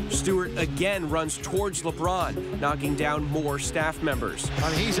over, Stewart again runs towards LeBron, knocking down more staff members.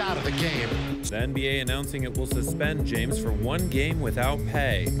 He's out of the game. The NBA announcing it will suspend James for 1 game without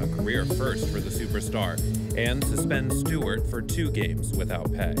pay, a career first for the superstar, and suspend Stewart for 2 games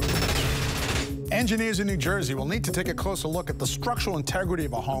without pay. Engineers in New Jersey will need to take a closer look at the structural integrity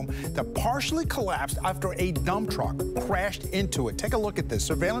of a home that partially collapsed after a dump truck crashed into it. Take a look at this.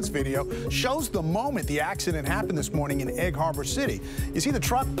 Surveillance video shows the moment the accident happened this morning in Egg Harbor City. You see the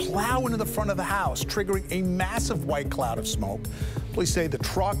truck plow into the front of the house, triggering a massive white cloud of smoke. Police say the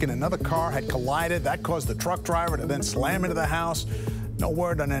truck and another car had collided. That caused the truck driver to then slam into the house. No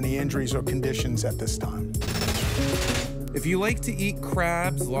word on any injuries or conditions at this time. If you like to eat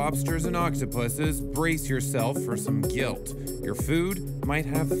crabs, lobsters, and octopuses, brace yourself for some guilt. Your food might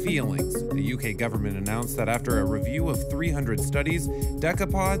have feelings. The UK government announced that after a review of 300 studies,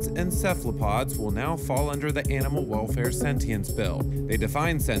 decapods and cephalopods will now fall under the Animal Welfare Sentience Bill. They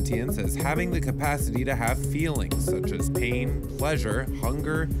define sentience as having the capacity to have feelings such as pain, pleasure,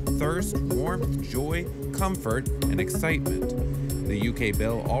 hunger, thirst, warmth, joy, comfort, and excitement. The UK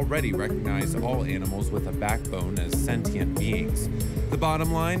bill already recognized all animals with a backbone as sentient beings. The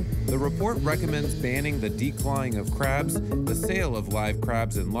bottom line, the report recommends banning the declawing of crabs, the sale of live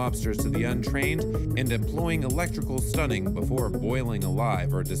crabs and lobsters to the untrained, and employing electrical stunning before boiling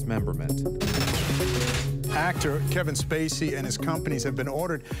alive or dismemberment. Actor Kevin Spacey and his companies have been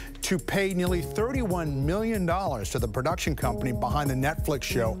ordered to pay nearly $31 million to the production company behind the Netflix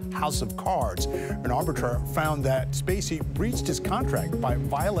show House of Cards. An arbitrator found that Spacey breached his contract by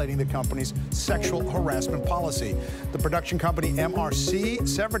violating the company's sexual harassment policy. The production company MRC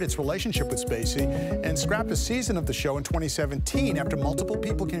severed its relationship with Spacey and scrapped a season of the show in 2017 after multiple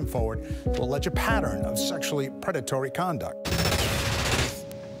people came forward to allege a pattern of sexually predatory conduct.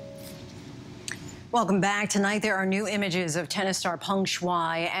 Welcome back. Tonight, there are new images of tennis star Peng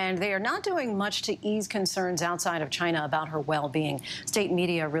Shuai, and they are not doing much to ease concerns outside of China about her well-being. State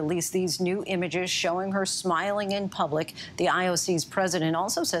media released these new images showing her smiling in public. The IOC's president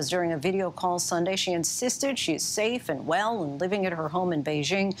also says during a video call Sunday she insisted she is safe and well and living at her home in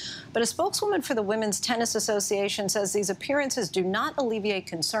Beijing. But a spokeswoman for the Women's Tennis Association says these appearances do not alleviate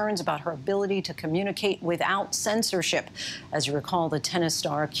concerns about her ability to communicate without censorship. As you recall, the tennis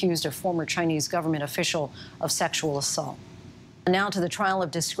star accused a former Chinese government official of sexual assault. Now to the trial of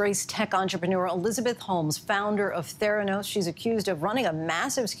disgraced tech entrepreneur Elizabeth Holmes, founder of Theranos. She's accused of running a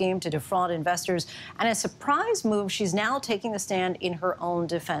massive scheme to defraud investors, and a surprise move, she's now taking the stand in her own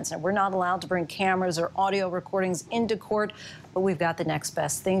defense. And we're not allowed to bring cameras or audio recordings into court, but we've got the next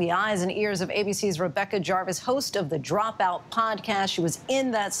best thing. The eyes and ears of ABC's Rebecca Jarvis, host of the Dropout podcast. She was in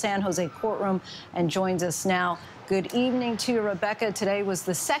that San Jose courtroom and joins us now. Good evening to you, Rebecca. Today was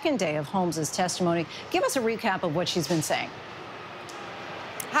the second day of Holmes' testimony. Give us a recap of what she's been saying.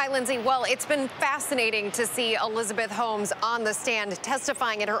 Hi, Lindsay. Well, it's been fascinating to see Elizabeth Holmes on the stand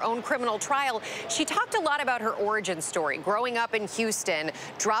testifying in her own criminal trial. She talked a lot about her origin story, growing up in Houston,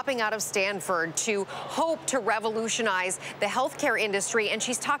 dropping out of Stanford to hope to revolutionize the healthcare industry. And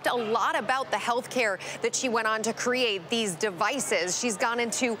she's talked a lot about the healthcare that she went on to create, these devices. She's gone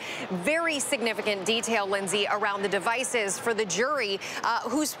into very significant detail, Lindsay, around the devices for the jury,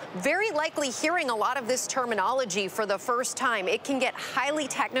 who's very likely hearing a lot of this terminology for the first time. It can get highly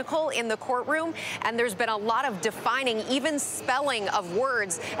technical technical in the courtroom, and there's been a lot of defining, even spelling of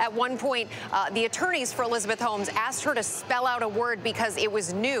words. At one point, the attorneys for Elizabeth Holmes asked her to spell out a word because it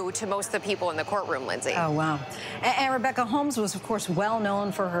was new to most of the people in the courtroom, Lindsay. Oh, wow. And Rebecca, Holmes was, of course, well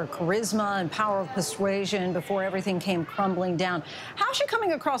known for her charisma and power of persuasion before everything came crumbling down. How's she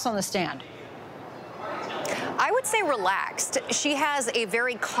coming across on the stand? I would say relaxed. She has a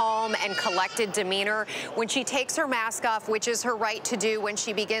very calm and collected demeanor. When she takes her mask off, which is her right to do when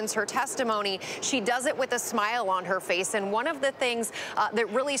she begins her testimony, she does it with a smile on her face. And one of the things that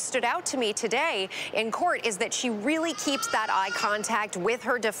really stood out to me today in court is that she really keeps that eye contact with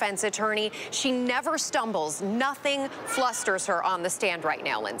her defense attorney. She never stumbles. Nothing flusters her on the stand right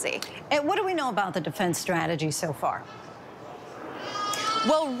now, Lindsay. And what do we know about the defense strategy so far?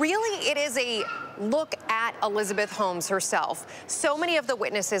 Well, really, it is a look at Elizabeth Holmes herself. So many of the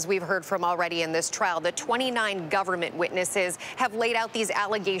witnesses we've heard from already in this trial, the 29 government witnesses, have laid out these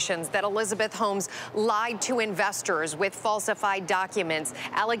allegations that Elizabeth Holmes lied to investors with falsified documents,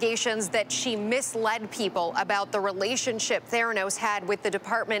 allegations that she misled people about the relationship Theranos had with the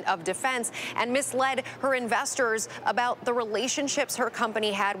Department of Defense and misled her investors about the relationships her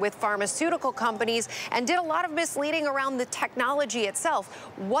company had with pharmaceutical companies and did a lot of misleading around the technology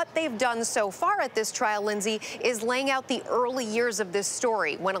itself. What they've done so far at this trial, Lindsay, is laying out the early years of this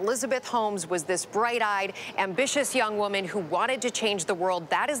story when Elizabeth Holmes was this bright-eyed, ambitious young woman who wanted to change the world.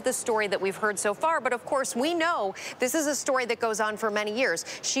 That is the story that we've heard so far. But of course, we know this is a story that goes on for many years.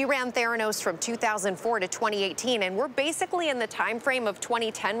 She ran Theranos from 2004 to 2018, and we're basically in the time frame of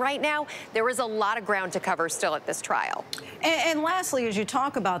 2010 right now. There is a lot of ground to cover still at this trial. And lastly, as you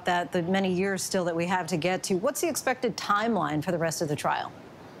talk about that, the many years still that we have to get to, what's the expected timeline for the rest of the trial?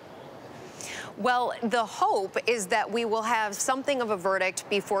 Well, the hope is that we will have something of a verdict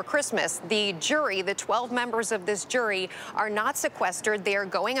before Christmas. The jury, the 12 members of this jury, are not sequestered. They are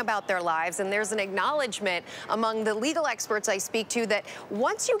going about their lives, and there's an acknowledgement among the legal experts I speak to that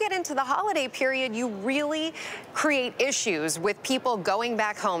once you get into the holiday period, you really create issues with people going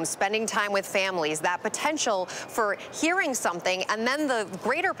back home, spending time with families, that potential for hearing something, and then the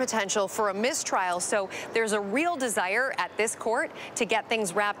greater potential for a mistrial. So there's a real desire at this court to get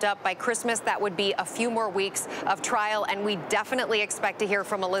things wrapped up by Christmas. That would be a few more weeks of trial, and we definitely expect to hear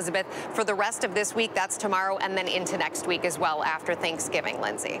from Elizabeth for the rest of this week. That's tomorrow, and then into next week as well after Thanksgiving,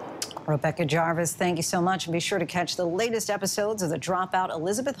 Lindsay. Rebecca Jarvis, thank you so much, and be sure to catch the latest episodes of The Dropout,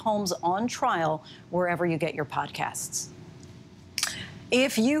 Elizabeth Holmes on Trial, wherever you get your podcasts.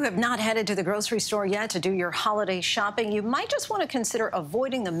 If you have not headed to the grocery store yet to do your holiday shopping, you might just want to consider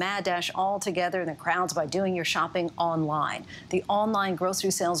avoiding the mad dash altogether and the crowds by doing your shopping online. The online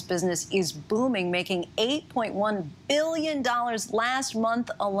grocery sales business is booming, making $8.1 billion last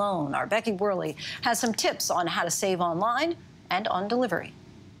month alone. Our Becky Worley has some tips on how to save online and on delivery.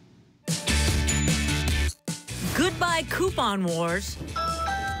 Goodbye coupon wars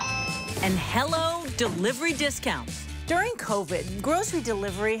and hello delivery discounts. During COVID, grocery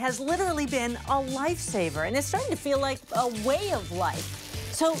delivery has literally been a lifesaver, and it's starting to feel like a way of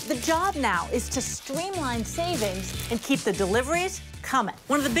life. So the job now is to streamline savings and keep the deliveries coming.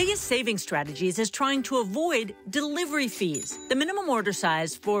 One of the biggest saving strategies is trying to avoid delivery fees. The minimum order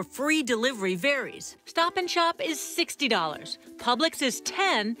size for free delivery varies. Stop and Shop is $60, Publix is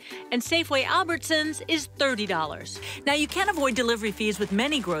 $10, and Safeway Albertsons is $30. Now, you can't avoid delivery fees with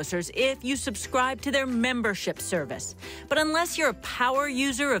many grocers if you subscribe to their membership service. But unless you're a power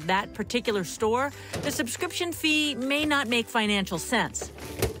user of that particular store, the subscription fee may not make financial sense.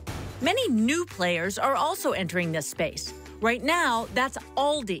 Many new players are also entering this space. Right now, that's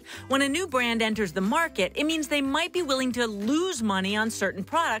Aldi. When a new brand enters the market, it means they might be willing to lose money on certain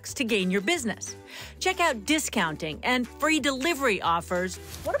products to gain your business. Check out discounting and free delivery offers.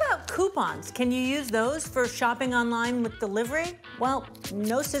 What about coupons? Can you use those for shopping online with delivery? Well,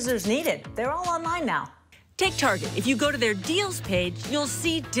 no scissors needed. They're all online now. Take Target. If you go to their deals page, you'll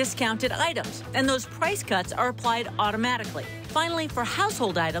see discounted items, and those price cuts are applied automatically. Finally, for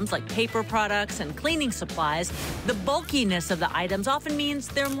household items like paper products and cleaning supplies, the bulkiness of the items often means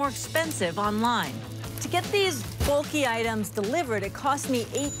they're more expensive online. To get these bulky items delivered, it cost me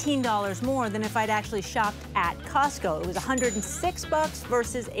 $18 more than if I'd actually shopped at Costco. It was $106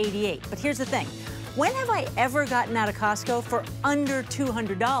 versus $88. But here's the thing. When have I ever gotten out of Costco for under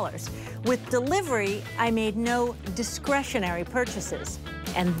 $200? With delivery, I made no discretionary purchases.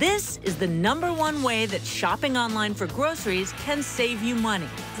 And this is the #1 way that shopping online for groceries can save you money.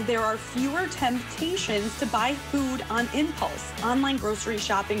 There are fewer temptations to buy food on impulse. Online grocery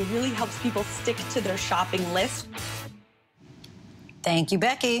shopping really helps people stick to their shopping list. Thank you,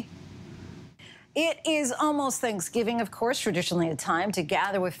 Becky. It is almost Thanksgiving, of course, traditionally a time to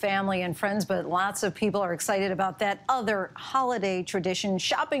gather with family and friends, but lots of people are excited about that other holiday tradition,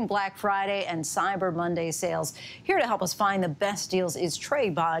 shopping Black Friday and Cyber Monday sales. Here to help us find the best deals is Trey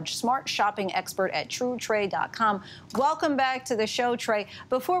Bodge, smart shopping expert at TrueTrade.com. Welcome back to the show, Trey.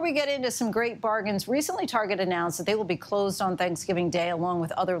 Before we get into some great bargains, recently Target announced that they will be closed on Thanksgiving Day along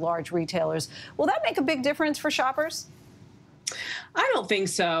with other large retailers. Will that make a big difference for shoppers? I don't think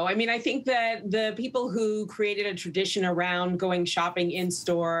so. I mean, I think that the people who created a tradition around going shopping in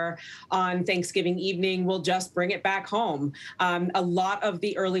store on Thanksgiving evening will just bring it back home. A lot of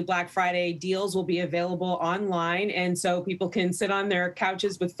the early Black Friday deals will be available online, and so people can sit on their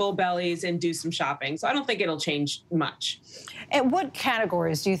couches with full bellies and do some shopping. So I don't think it'll change much. And what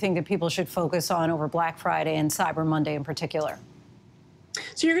categories do you think that people should focus on over Black Friday and Cyber Monday in particular?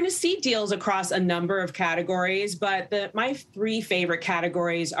 So you're going to see deals across a number of categories, but my three favorite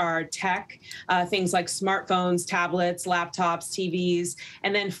categories are tech, things like smartphones, tablets, laptops, TVs,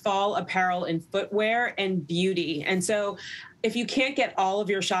 and then fall apparel and footwear and beauty. And so if you can't get all of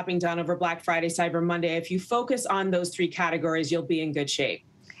your shopping done over Black Friday, Cyber Monday, if you focus on those three categories, you'll be in good shape.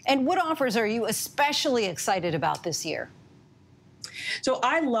 And what offers are you especially excited about this year? So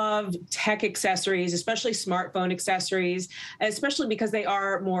I love tech accessories, especially smartphone accessories, especially because they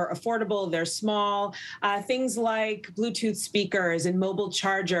are more affordable. They're small. Things like Bluetooth speakers and mobile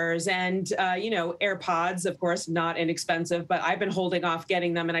chargers and, AirPods, of course, not inexpensive, but I've been holding off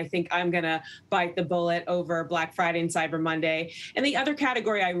getting them. And I think I'm going to bite the bullet over Black Friday and Cyber Monday. And the other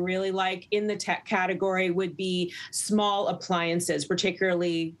category I really like in the tech category would be small appliances,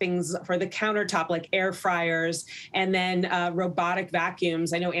 particularly things for the countertop like air fryers and then robotic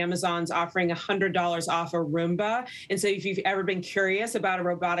vacuums. I know Amazon's offering $100 off a Roomba. And so if you've ever been curious about a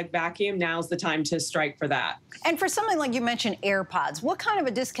robotic vacuum, now's the time to strike for that. And for something like you mentioned AirPods, what kind of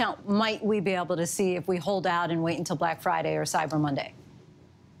a discount might we be able to see if we hold out and wait until Black Friday or Cyber Monday?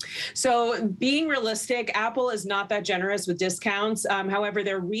 So being realistic, Apple is not that generous with discounts. However,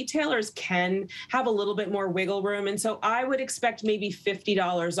 their retailers can have a little bit more wiggle room. And so I would expect maybe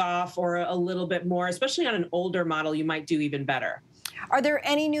 $50 off or a little bit more, especially on an older model, you might do even better. Are there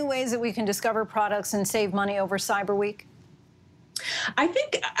any new ways that we can discover products and save money over Cyber Week? I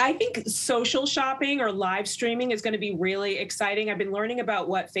think social shopping or live streaming is going to be really exciting. I've been learning about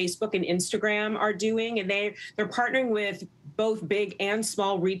what Facebook and Instagram are doing, and they're partnering with both big and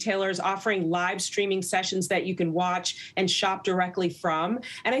small retailers offering live streaming sessions that you can watch and shop directly from.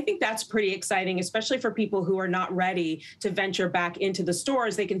 And I think that's pretty exciting, especially for people who are not ready to venture back into the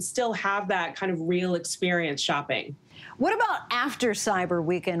stores. They can still have that kind of real experience shopping. What about after Cyber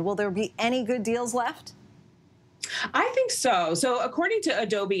Weekend? Will there be any good deals left? I think so. So according to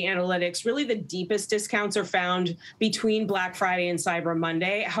Adobe Analytics, really the deepest discounts are found between Black Friday and Cyber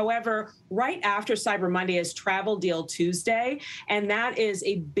Monday. However, right after Cyber Monday is Travel Deal Tuesday, and that is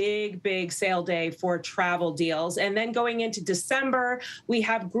a big, big sale day for travel deals. And then going into December, we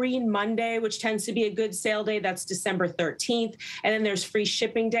have Green Monday, which tends to be a good sale day. That's December 13th. And then there's Free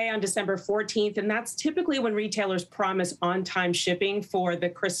Shipping Day on December 14th. And that's typically when retailers promise on-time shipping for the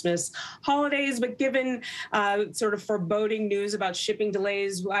Christmas holidays. But given sort of foreboding news about shipping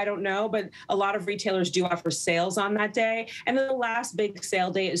delays, I don't know, but a lot of retailers do offer sales on that day. And then the last big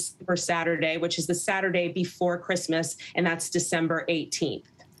sale day is for Saturday, which is the Saturday before Christmas, and that's December 18th.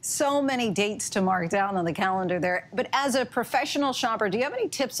 So many dates to mark down on the calendar there. But as a professional shopper, do you have any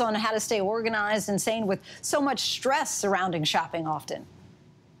tips on how to stay organized and sane with so much stress surrounding shopping often?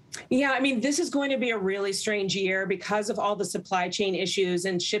 Yeah, I mean, this is going to be a really strange year because of all the supply chain issues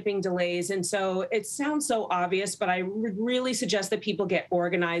and shipping delays. And so it sounds so obvious, but I would really suggest that people get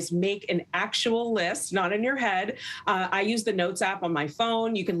organized, make an actual list, not in your head. I use the Notes app on my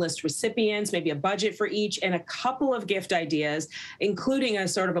phone. You can list recipients, maybe a budget for each, and a couple of gift ideas, including a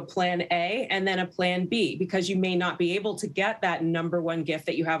sort of a plan A and then a plan B, because you may not be able to get that number one gift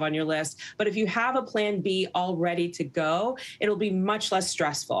that you have on your list. But if you have a plan B all ready to go, it'll be much less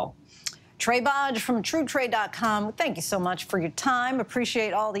stressful. Trey Bodge from TrueTrade.com. Thank you so much for your time.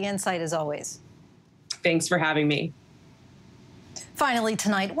 Appreciate all the insight as always. Thanks for having me. Finally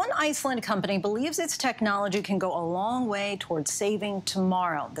tonight, one Iceland company believes its technology can go a long way towards saving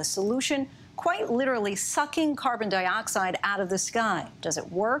tomorrow. The solution, quite literally sucking carbon dioxide out of the sky. Does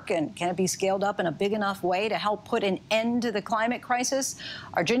it work, and can it be scaled up in a big enough way to help put an end to the climate crisis?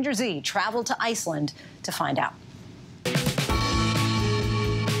 Our Ginger Z traveled to Iceland to find out.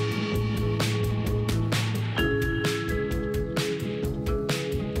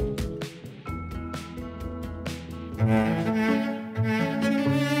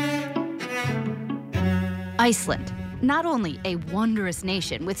 Iceland, Not only a wondrous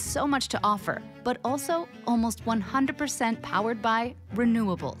nation with so much to offer, but also almost 100% powered by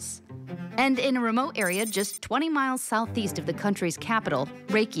renewables. And in a remote area just 20 miles southeast of the country's capital,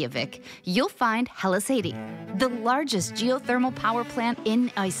 Reykjavik, you'll find Helliseiði, the largest geothermal power plant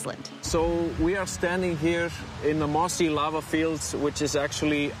in Iceland. So we are standing here in the mossy lava fields, which is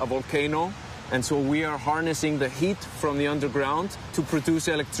actually a volcano. And so we are harnessing the heat from the underground to produce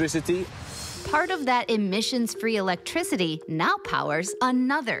electricity. Part of that emissions-free electricity now powers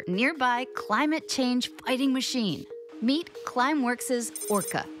another nearby climate change fighting machine. Meet Climeworks'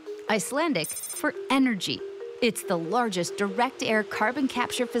 Orca, Icelandic for energy. It's the largest direct-air carbon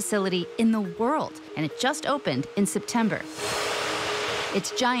capture facility in the world, and it just opened in September.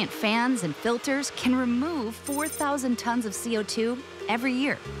 Its giant fans and filters can remove 4,000 tons of CO2 every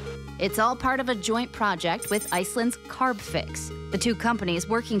year. It's all part of a joint project with Iceland's Carbfix, the two companies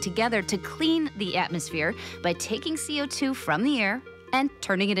working together to clean the atmosphere by taking CO2 from the air and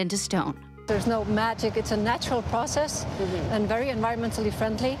turning it into stone. There's no magic. It's a natural process and very environmentally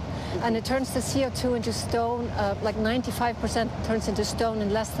friendly. And it turns the CO2 into stone, like 95% turns into stone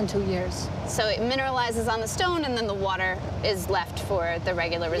in less than 2 years. So it mineralizes on the stone and then the water is left for the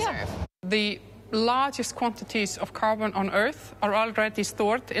regular reserve. The largest quantities of carbon on Earth are already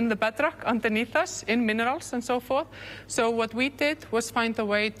stored in the bedrock underneath us, in minerals and so forth. So what we did was find a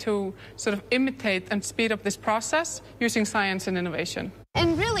way to sort of imitate and speed up this process using science and innovation.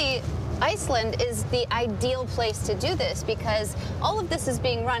 And really, Iceland is the ideal place to do this because all of this is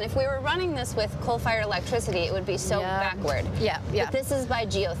being run. If we were running this with coal-fired electricity, it would be so backward. But this is by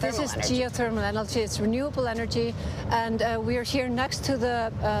geothermal energy. This is geothermal energy. It's renewable energy. And we are here next to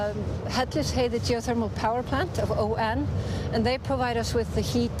the Helliseiði geothermal power plant of ON. And they provide us with the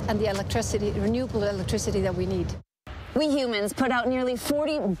heat and the electricity, renewable electricity that we need. We humans put out nearly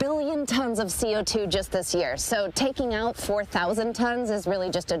 40 billion tons of CO2 just this year, so taking out 4,000 tons is really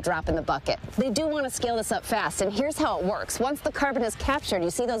just a drop in the bucket. They do want to scale this up fast, and here's how it works. Once the carbon is captured, you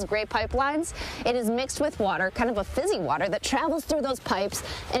see those gray pipelines? It is mixed with water, kind of a fizzy water, that travels through those pipes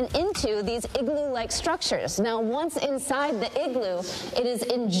and into these igloo-like structures. Now, once inside the igloo, it is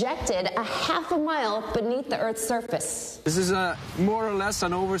injected a half a mile beneath the Earth's surface. This is more or less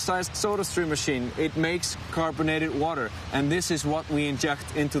an oversized soda stream machine. It makes carbonated water, and this is what we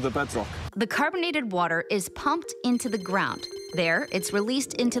inject into the bedrock. The carbonated water is pumped into the ground. There, it's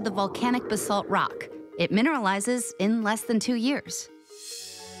released into the volcanic basalt rock. It mineralizes in less than 2 years.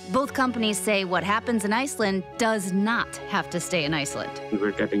 Both companies say what happens in Iceland does not have to stay in Iceland.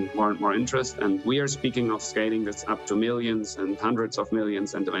 We're getting more and more interest, and we are speaking of scaling this up to millions and hundreds of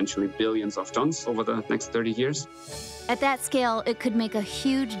millions and eventually billions of tons over the next 30 years. At that scale, it could make a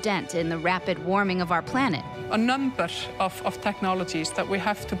huge dent in the rapid warming of our planet. A number of technologies that we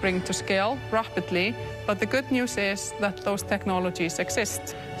have to bring to scale rapidly, but the good news is that those technologies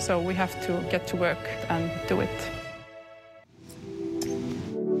exist, so we have to get to work and do it.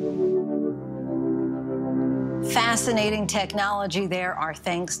 Fascinating technology there. Our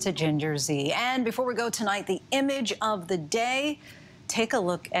thanks to Ginger Z. And before we go tonight, the image of the day. Take a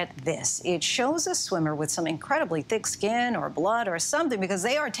look at this. It shows a swimmer with some incredibly thick skin or blood or something because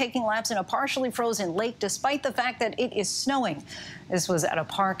they are taking laps in a partially frozen lake despite the fact that it is snowing. This was at a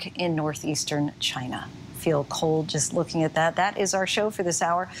park in northeastern China. Feel cold just looking at that. That is our show for this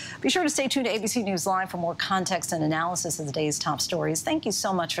hour. Be sure to stay tuned to ABC News Live for more context and analysis of the day's top stories. Thank you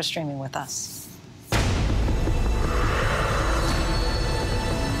so much for streaming with us.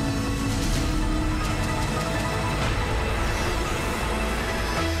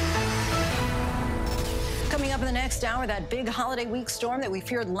 Coming up in the next hour, that big holiday week storm that we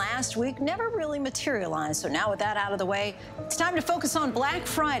feared last week never really materialized. So now with that out of the way, it's time to focus on Black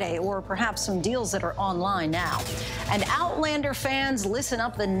Friday, or perhaps some deals that are online now. And Outlander fans, listen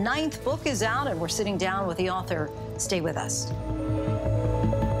up. The 9th book is out, and we're sitting down with the author. Stay with us.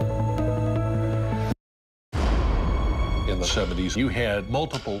 In the 70s, you had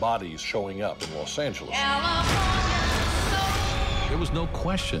multiple bodies showing up in Los Angeles. There was no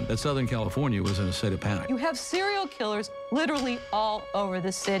question that Southern California was in a state of panic. You have serial killers literally all over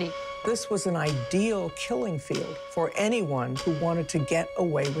the city. This was an ideal killing field for anyone who wanted to get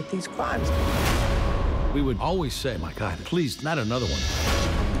away with these crimes. We would always say, my God, please, not another one.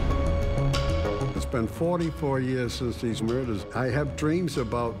 It's been 44 years since these murders. I have dreams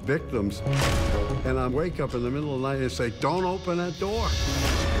about victims, and I wake up in the middle of the night and say, don't open that door.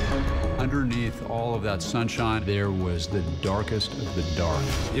 Underneath all of that sunshine, there was the darkest of the dark.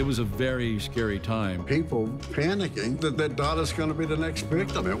 It was a very scary time. People panicking that their daughter's going to be the next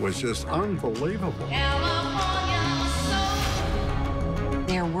victim. It was just unbelievable.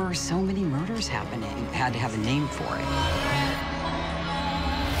 There were so many murders happening. Had to have a name for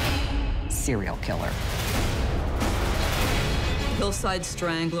it. Serial killer. Hillside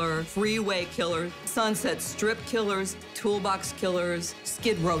Strangler, Freeway Killer, Sunset Strip Killers, Toolbox Killers,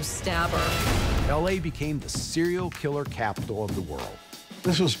 Skid Row Stabber. LA became the serial killer capital of the world.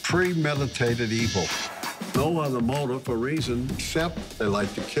 This was premeditated evil. No other motive or reason except they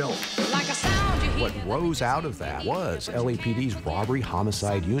like to kill. What rose out of that was LAPD's robbery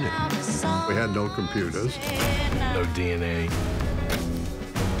homicide unit. We had no computers. No DNA.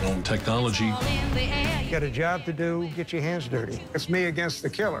 No technology. You got a job to do, get your hands dirty. It's me against the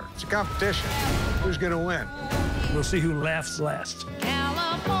killer. It's a competition. Who's gonna win? We'll see who laughs last.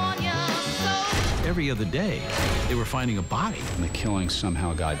 Every other day, they were finding a body. And the killing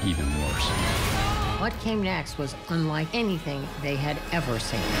somehow got even worse. What came next was unlike anything they had ever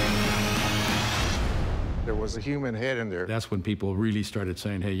seen. There was a human head in there. That's when people really started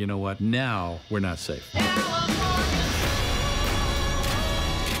saying, hey, you know what? Now we're not safe. You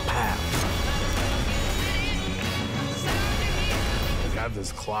have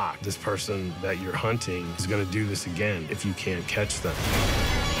this clock. This person that you're hunting is going to do this again if you can't catch them.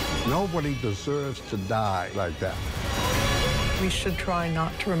 Nobody deserves to die like that. We should try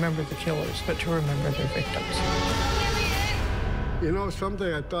not to remember the killers, but to remember their victims. You know,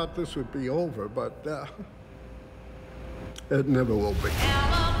 someday I thought this would be over, but it never will be.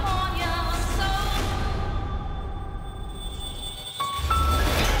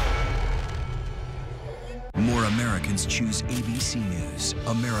 More Americans choose ABC News,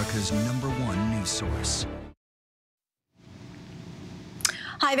 America's #1 news source.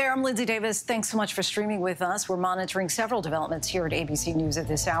 Hi there, I'm Lindsay Davis. Thanks so much for streaming with us. We're monitoring several developments here at ABC News at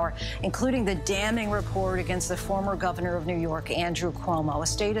this hour, including the damning report against the former governor of New York, Andrew Cuomo. A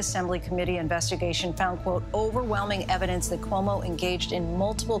state assembly committee investigation found, quote, overwhelming evidence that Cuomo engaged in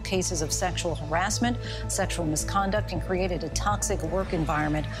multiple cases of sexual harassment, sexual misconduct, and created a toxic work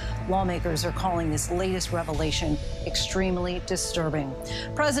environment. Lawmakers are calling this latest revelation extremely disturbing.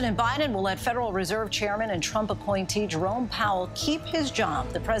 President Biden will let Federal Reserve Chairman and Trump appointee Jerome Powell keep his job.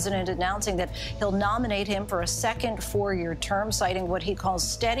 The president announcing that he'll nominate him for a second 4-year term, citing what he calls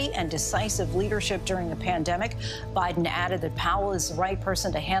steady and decisive leadership during the pandemic. Biden added that Powell is the right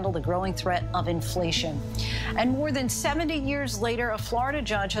person to handle the growing threat of inflation. And more than 70 years later, a Florida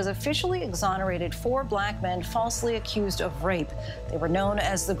judge has officially exonerated 4 black men falsely accused of rape. They were known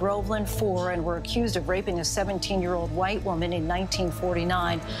as the Groveland Four and were accused of raping a 17-year-old white woman in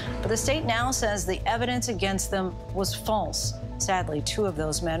 1949. But the state now says the evidence against them was false. Sadly, 2 of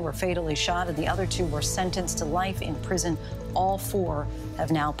those men were fatally shot and the other 2 were sentenced to life in prison. All 4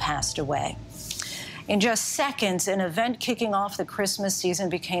 have now passed away. In just seconds, an event kicking off the Christmas season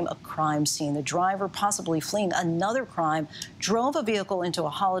became a crime scene. The driver, possibly fleeing another crime, drove a vehicle into a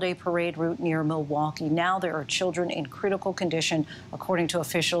holiday parade route near Milwaukee. Now there are children in critical condition, according to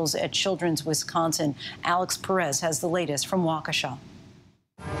officials at Children's Wisconsin. Alex Perez has the latest from Waukesha.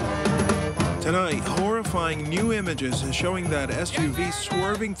 Tonight, horrifying new images showing that SUV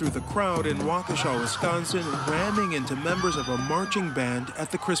swerving through the crowd in Waukesha, Wisconsin, ramming into members of a marching band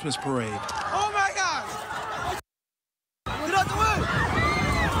at the Christmas parade. Oh my gosh! Get out the way!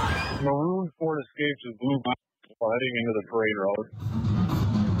 Maroon Ford Escapes is blue while heading into the parade road.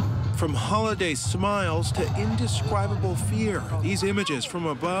 From holiday smiles to indescribable fear, these images from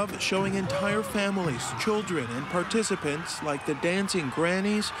above showing entire families, children, and participants like the dancing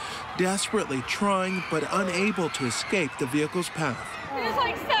grannies desperately trying but unable to escape the vehicle's path. There's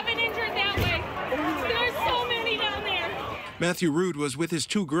like 7 injured that way. There's so many down there. Matthew Rood was with his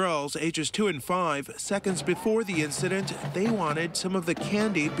 2 girls, ages 2 and 5. Seconds before the incident, they wanted some of the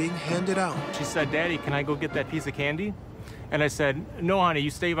candy being handed out. She said, "Daddy, can I go get that piece of candy?" And I said, "No, honey, you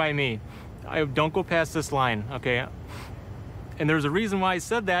stay by me. Don't go past this line, okay?" And there's a reason why I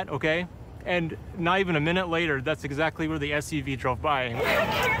said that, okay? And not even a minute later, that's exactly where the SUV drove by. I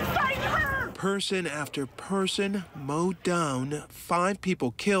can't find her! Person after person mowed down, 5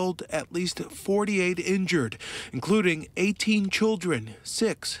 people killed, at least 48 injured, including 18 children,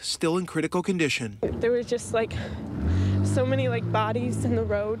 6 still in critical condition. There was just like so many like bodies in the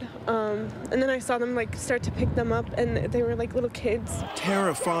road, and then I saw them like start to pick them up, and they were like little kids.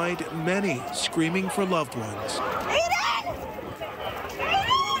 Terrified, many screaming for loved ones.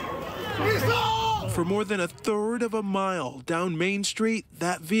 For more than 1/3 of a mile down Main Street,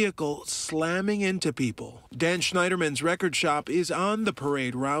 that vehicle slamming into people. Dan Schneiderman's record shop is on the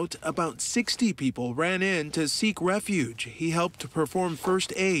parade route. About 60 people ran in to seek refuge. He helped perform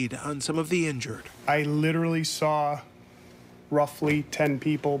first aid on some of the injured. I literally saw roughly 10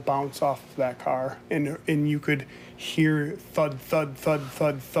 people bounce off of that car, and you could hear thud, thud, thud,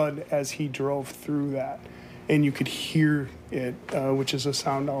 thud, thud as he drove through that. And you could hear it, which is a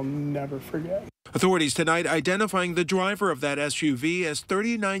sound I'll never forget. Authorities tonight identifying the driver of that SUV as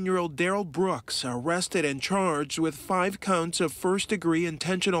 39-year-old Daryl Brooks, arrested and charged with 5 counts of first-degree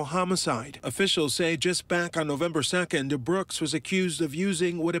intentional homicide. Officials say just back on November 2nd, Brooks was accused of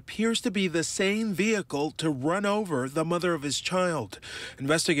using what appears to be the same vehicle to run over the mother of his child.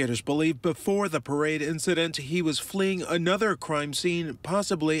 Investigators believe before the parade incident, he was fleeing another crime scene,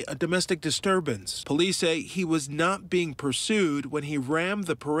 possibly a domestic disturbance. Police say he was not being pursued when he rammed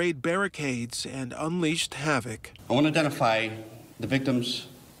the parade barricades and unleashed havoc. I want to identify the victims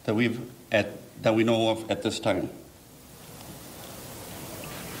that we know of at this time.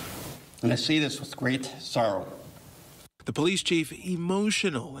 And I say this with great sorrow. The police chief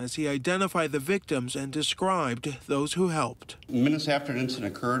emotional as he identified the victims and described those who helped. Minutes after the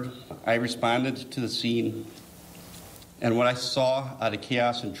incident occurred, I responded to the scene, and what I saw out of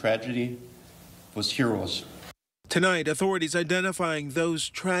chaos and tragedy was heroes. Tonight, authorities identifying those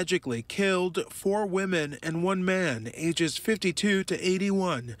tragically killed, 4 women and 1 man, ages 52 to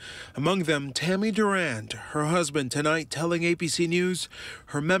 81. Among them, Tammy Durand, her husband, tonight telling ABC News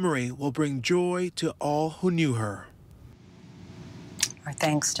her memory will bring joy to all who knew her. Our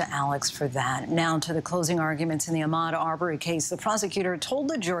thanks to Alex for that. Now to the closing arguments in the Ahmaud Arbery case. The prosecutor told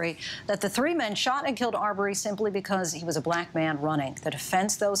the jury that the 3 men shot and killed Arbery simply because he was a black man running. The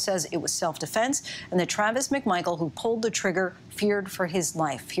defense, though, says it was self-defense and that Travis McMichael, who pulled the trigger, feared for his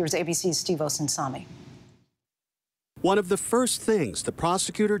life. Here's ABC's Steve Osinsami. One of the first things the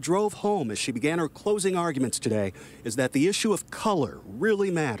prosecutor drove home as she began her closing arguments today is that the issue of color really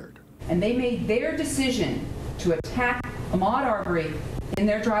mattered. And they made their decision to attack Ahmaud Arbery in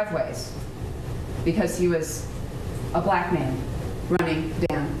their driveways because he was a black man running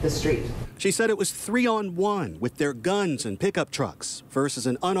down the street. She said it was 3-on-1 with their guns and pickup trucks versus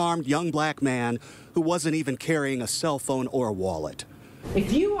an unarmed young black man who wasn't even carrying a cell phone or a wallet.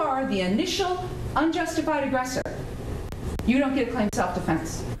 If you are the initial unjustified aggressor, you don't get to claim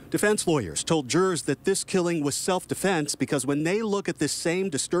self-defense. Defense lawyers told jurors that this killing was self-defense because when they look at this same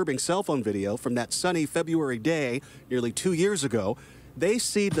disturbing cell phone video from that sunny February day nearly 2 years ago, they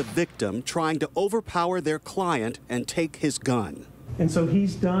see the victim trying to overpower their client and take his gun. And so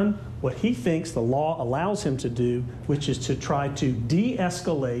he's done what he thinks the law allows him to do, which is to try to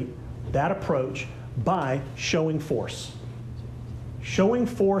de-escalate that approach by showing force. Showing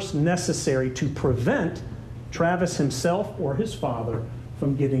force necessary to prevent Travis himself or his father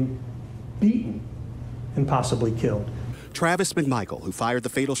from getting beaten and possibly killed. Travis McMichael, who fired the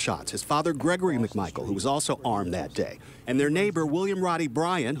fatal shots, his father Gregory McMichael, who was also armed that day, and their neighbor William Roddy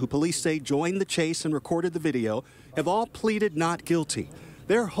Bryan, who police say joined the chase and recorded the video, have all pleaded not guilty.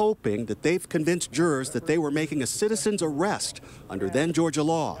 They're hoping that they've convinced jurors that they were making a citizen's arrest under then Georgia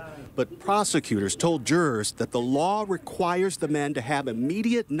law. But prosecutors told jurors that the law requires the men to have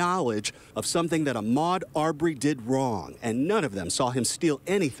immediate knowledge of something that Ahmaud Arbery did wrong, and none of them saw him steal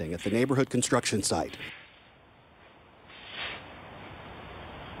anything at the neighborhood construction site.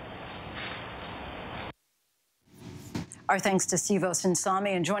 Our thanks to Steve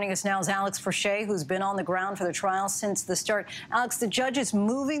Osinsami, and joining us now is Alex Forshey, who's been on the ground for the trial since the start. Alex, the judge is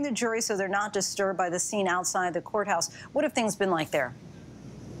moving the jury so they're not disturbed by the scene outside the courthouse. What have things been like there?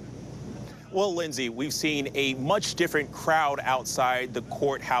 Well, Lindsay, we've seen a much different crowd outside the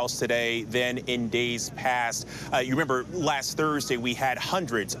courthouse today than in days past. You remember last Thursday, we had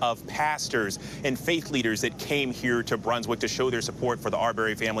hundreds of pastors and faith leaders that came here to Brunswick to show their support for the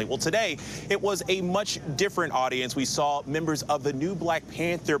Arbery family. Well, today, it was a much different audience. We saw members of the new Black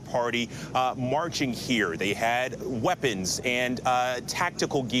Panther Party marching here. They had weapons and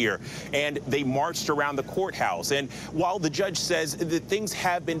tactical gear, and they marched around the courthouse. And while the judge says that things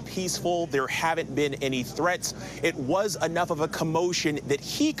have been peaceful, there haven't been any threats, it was enough of a commotion that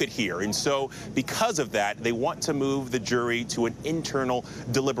he could hear. And so because of that, they want to move the jury to an internal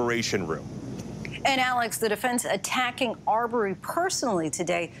deliberation room. And Alex, the defense attacking Arbery personally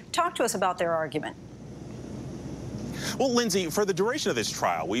today. Talk to us about their argument. Well, Lindsay, for the duration of this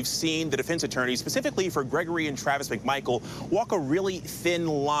trial, we've seen the defense attorneys, specifically for Gregory and Travis McMichael, walk a really thin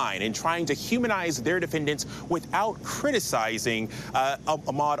line in trying to humanize their defendants without criticizing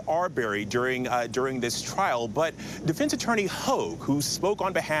Ahmaud Arbery during this trial. But defense attorney Hogue, who spoke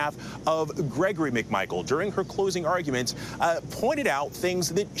on behalf of Gregory McMichael during her closing arguments, pointed out things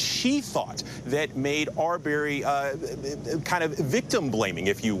that she thought that made Arbery kind of victim blaming,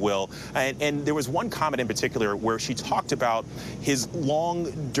 if you will. And there was one comment in particular where she talked about his long,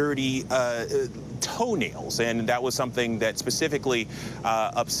 dirty toenails. And that was something that specifically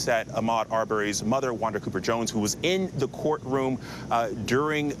upset Ahmaud Arbery's mother, Wanda Cooper Jones, who was in the courtroom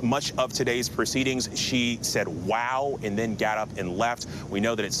during much of today's proceedings. She said, wow, and then got up and left. We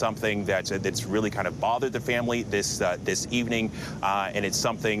know that it's something that's really kind of bothered the family this evening, and it's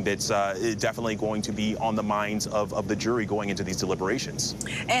something that's definitely going to be on the minds of the jury going into these deliberations.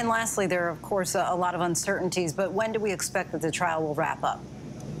 And lastly, there are, of course, a lot of uncertainties, but when do we expect that the trial will wrap up?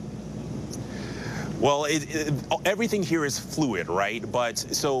 Well, everything here is fluid, right? But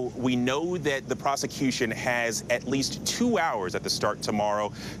so we know that the prosecution has at least 2 hours at the start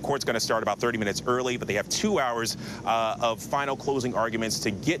tomorrow. Court's going to start about 30 minutes early, but they have 2 hours of final closing arguments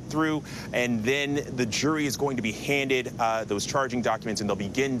to get through. And then the jury is going to be handed those charging documents, and they'll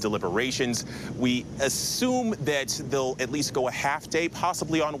begin deliberations. We assume that they'll at least go a half day,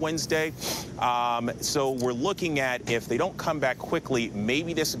 possibly on Wednesday. So we're looking at, if they don't come back quickly,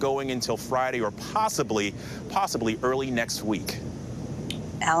 maybe this going until Friday or possibly early next week.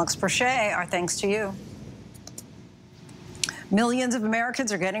 Alex Prochet, our thanks to you. Millions of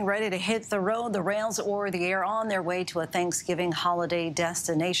Americans are getting ready to hit the road, the rails, or the air on their way to a Thanksgiving holiday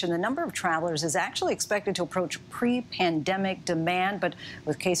destination. The number of travelers is actually expected to approach pre-pandemic demand, but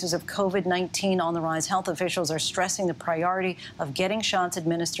with cases of COVID-19 on the rise, health officials are stressing the priority of getting shots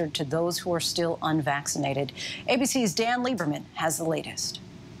administered to those who are still unvaccinated. ABC's Dan Lieberman has the latest.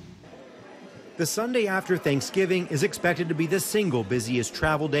 The Sunday after Thanksgiving is expected to be the single busiest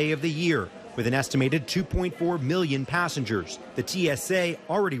travel day of the year, with an estimated 2.4 million passengers. The TSA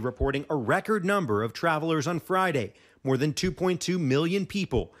already reporting a record number of travelers on Friday, more than 2.2 million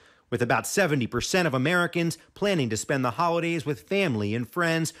people, with about 70% of Americans planning to spend the holidays with family and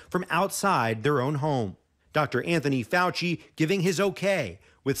friends from outside their own home. Dr. Anthony Fauci giving his okay,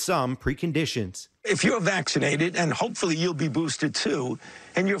 with some preconditions. If you're vaccinated, and hopefully you'll be boosted too,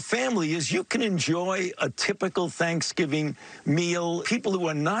 and your family is, you can enjoy a typical Thanksgiving meal. People who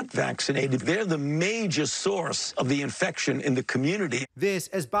are not vaccinated, they're the major source of the infection in the community. This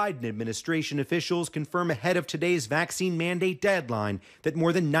as Biden administration officials confirm ahead of today's vaccine mandate deadline that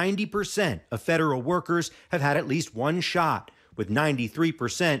more than 90% of federal workers have had at least one shot, with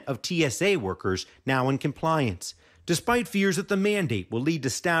 93% of TSA workers now in compliance. Despite fears that the mandate will lead to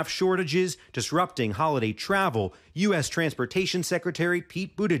staff shortages, disrupting holiday travel, U.S. Transportation Secretary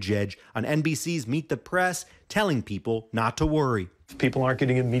Pete Buttigieg on NBC's Meet the Press telling people not to worry. People aren't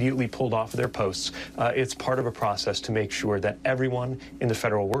getting immediately pulled off of their posts. It's part of a process to make sure that everyone in the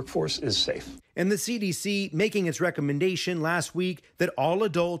federal workforce is safe. And the CDC making its recommendation last week that all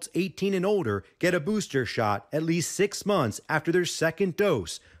adults 18 and older get a booster shot at least 6 months after their second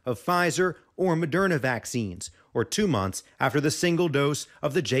dose of Pfizer or Moderna vaccines, or 2 months after the single dose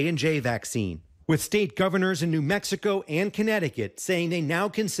of the J&J vaccine. With state governors in New Mexico and Connecticut saying they now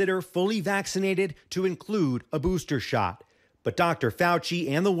consider fully vaccinated to include a booster shot. But Dr. Fauci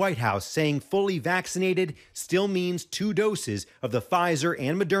and the White House saying fully vaccinated still means 2 doses of the Pfizer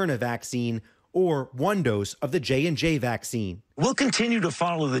and Moderna vaccine or 1 dose of the J&J vaccine. We'll continue to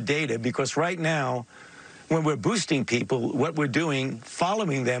follow the data, because right now, when we're boosting people, what we're doing,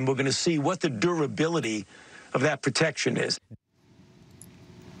 following them, we're going to see what the durability of that protection is.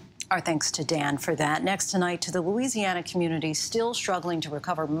 Our thanks to Dan for that. Next tonight, to the Louisiana community still struggling to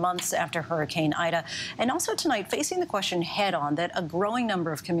recover months after Hurricane Ida. And also tonight, facing the question head on that a growing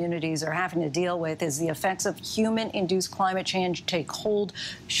number of communities are having to deal with is the effects of human-induced climate change take hold.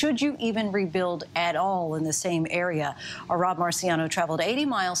 Should you even rebuild at all in the same area? Our Rob Marciano traveled 80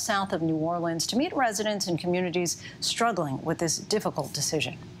 miles south of New Orleans to meet residents and communities struggling with this difficult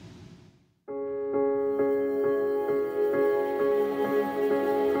decision.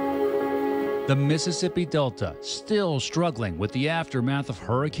 The Mississippi Delta still struggling with the aftermath of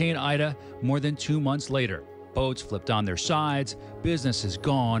Hurricane Ida more than 2 months later. Boats flipped on their sides, businesses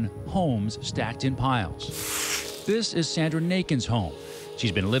gone, homes stacked in piles. This is Sandra Nakin's home.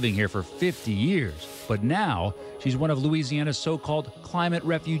 She's been living here for 50 years, but now she's one of Louisiana's so-called climate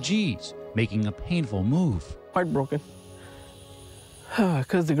refugees, making a painful move. Heartbroken,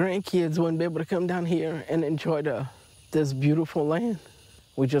 because the grandkids wouldn't be able to come down here and enjoy this beautiful land.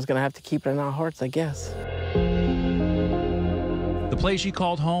 We're just going to have to keep it in our hearts, I guess. The place she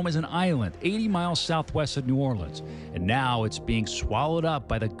called home is an island 80 miles southwest of New Orleans, and now it's being swallowed up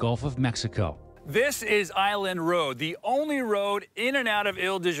by the Gulf of Mexico. This is Island Road, the only road in and out of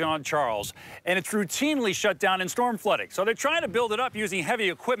Ile-de-Jean-Charles, and it's routinely shut down in storm flooding. So they're trying to build it up using heavy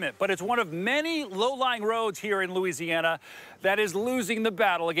equipment, but it's one of many low-lying roads here in Louisiana that is losing the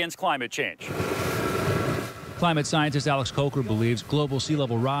battle against climate change. Climate scientist Alex Coker believes global sea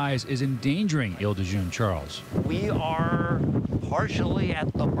level rise is endangering Ile-de-Jean-Charles. We are partially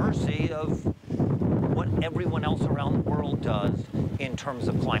at the mercy of everyone else around the world does in terms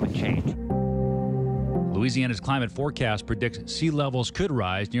of climate change. Louisiana's climate forecast predicts sea levels could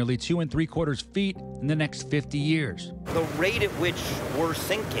rise nearly 2 3/4 feet in the next 50 years. The rate at which we're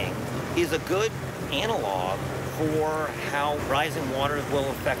sinking is a good analog for how rising waters will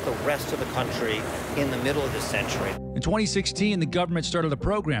affect the rest of the country in the middle of this century. In 2016, the government started a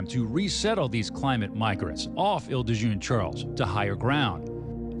program to resettle these climate migrants off Île-de-Jeune-Charles to higher ground.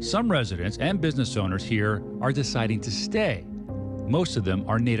 Some residents and business owners here are deciding to stay. Most of them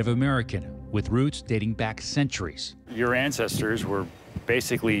are Native American, with roots dating back centuries. Your ancestors were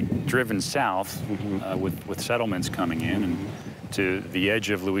basically driven south with settlements coming in and to the edge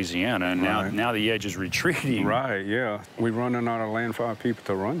of Louisiana, and now the edge is retreating. Right, yeah. We're running out of land for our people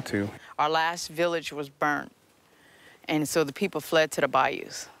to run to. Our last village was burnt, and so the people fled to the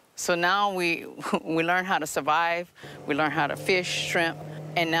bayous. So now we learn how to survive, we learn how to fish, shrimp,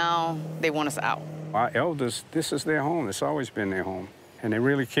 and now they want us out. Our elders, this is their home. It's always been their home. And they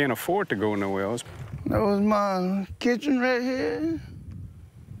really can't afford to go nowhere else. That was my kitchen right here.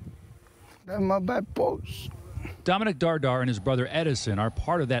 That's my back porch. Dominic Dardar and his brother Edison are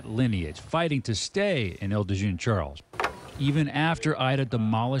part of that lineage, fighting to stay in Île-de-Jeune-Charles, even after Ida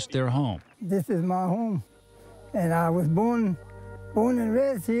demolished their home. This is my home, and I was born and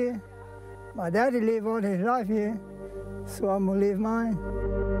raised here. My daddy lived all his life here, so I'm gonna live mine.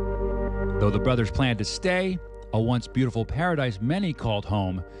 Though the brothers plan to stay, a once beautiful paradise many called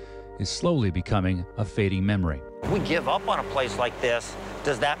home is slowly becoming a fading memory. If we give up on a place like this,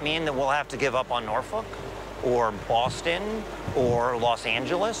 does that mean that we'll have to give up on Norfolk or Boston or Los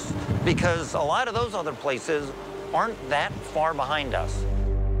Angeles? Because a lot of those other places aren't that far behind us.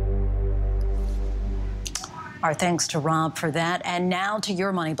 Our thanks to Rob for that. And now to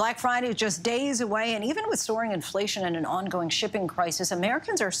your money. Black Friday is just days away, and even with soaring inflation and an ongoing shipping crisis,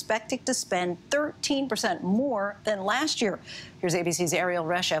 Americans are expected to spend 13% more than last year. Here's ABC's Ariel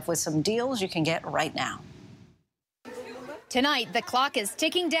Reshef with some deals you can get right now. Tonight, the clock is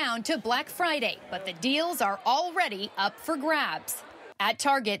ticking down to Black Friday, but the deals are already up for grabs. At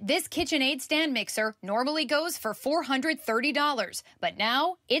Target, this KitchenAid stand mixer normally goes for $430, but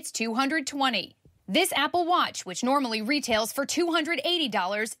now it's $220. This Apple Watch, which normally retails for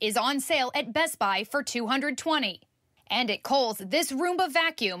 $280, is on sale at Best Buy for $220. And at Kohl's, this Roomba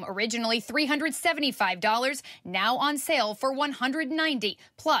vacuum, originally $375, now on sale for $190,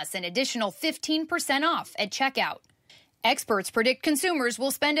 plus an additional 15% off at checkout. Experts predict consumers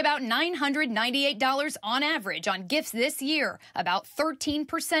will spend about $998 on average on gifts this year, about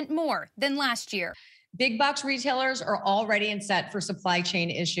 13% more than last year. Big box retailers are already in set for supply chain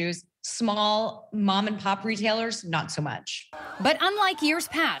issues. Small mom and pop retailers, not so much. But unlike years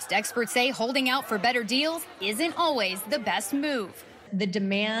past, experts say holding out for better deals isn't always the best move. The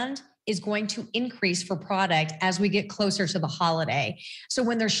demand is going to increase for product as we get closer to the holiday. So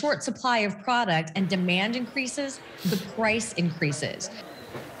when there's short supply of product and demand increases, the price increases.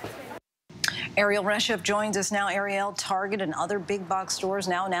 Ariel Reshef joins us now. Ariel, Target and other big box stores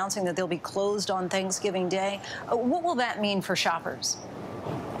now announcing that they'll be closed on Thanksgiving Day. What will that mean for shoppers?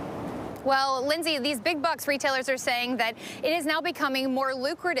 Well, Lindsay, these big box retailers are saying that it is now becoming more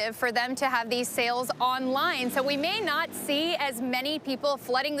lucrative for them to have these sales online. So we may not see as many people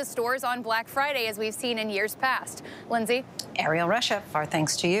flooding the stores on Black Friday as we've seen in years past. Lindsay? Ariel Reshef, our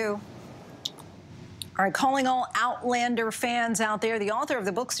thanks to you. All right, calling all Outlander fans out there, the author of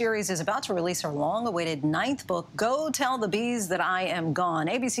the book series is about to release her long-awaited 9th book, Go Tell the Bees That I Am Gone.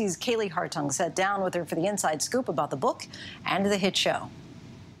 ABC's Kaylee Hartung sat down with her for the inside scoop about the book and the hit show.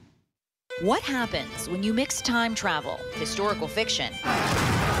 What happens when you mix time travel, historical fiction,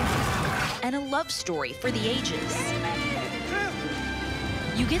 and a love story for the ages?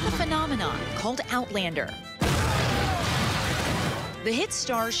 You get the phenomenon called Outlander. The hit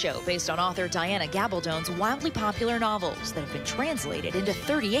Star show based on author Diana Gabaldon's wildly popular novels that have been translated into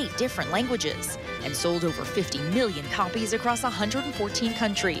 38 different languages and sold over 50 million copies across 114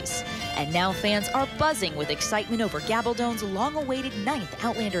 countries. And now fans are buzzing with excitement over Gabaldon's long-awaited 9th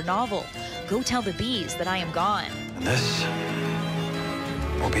Outlander novel, Go Tell the Bees That I Am Gone. And this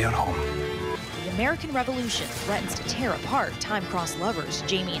will be at home. The American Revolution threatens to tear apart time-crossed lovers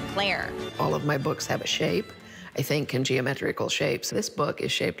Jamie and Claire. All of my books have a shape, I think, in geometrical shapes. This book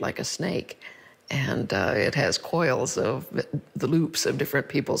is shaped like a snake, and it has coils of the loops of different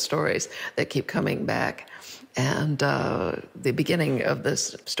people's stories that keep coming back. And the beginning of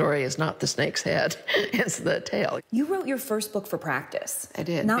this story is not the snake's head, it's the tail. You wrote your first book for practice. I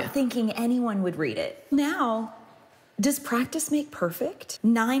did, Not yeah. thinking anyone would read it. Now, Does practice make perfect?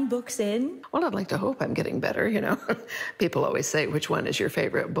 9 books in? Well, I'd like to hope I'm getting better, you know. People always say, which one is your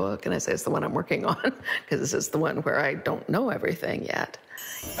favorite book? And I say, it's the one I'm working on, because this is the one where I don't know everything yet.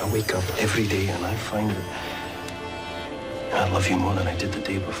 I wake up every day and I find that I love you more than I did the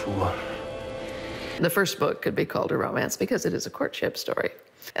day before. The first book could be called a romance because it is a courtship story.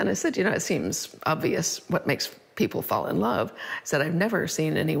 And I said, you know, it seems obvious what makes people fall in love. I said, I've never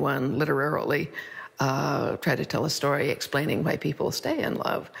seen anyone literarily try to tell a story explaining why people stay in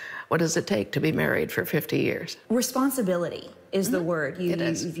love. What does it take to be married for 50 years? Responsibility is the word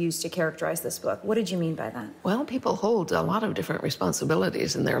you've used to characterize this book. What did you mean by that? Well, people hold a lot of different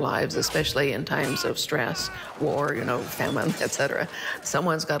responsibilities in their lives, especially in times of stress, war, you know, famine, etc.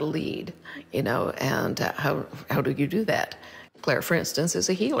 Someone's got to lead, you know, and how do you do that? Claire, for instance, is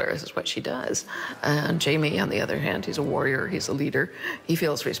a healer. This is what she does. And Jamie, on the other hand, he's a warrior. He's a leader. He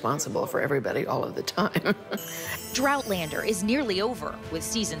feels responsible for everybody all of the time. Droughtlander is nearly over, with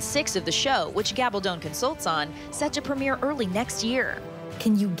season 6 of the show, which Gabaldon consults on, set to premiere early next year.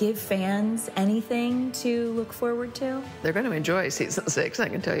 Can you give fans anything to look forward to? They're going to enjoy season 6, I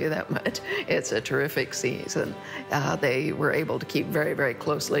can tell you that much. It's a terrific season. They were able to keep very, very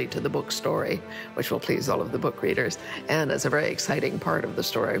closely to the book story, which will please all of the book readers. And it's a very exciting part of the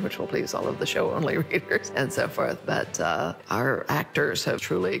story, which will please all of the show-only readers and so forth. But our actors have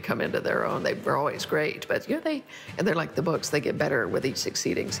truly come into their own. They were always great, but you know, they're like the books. They get better with each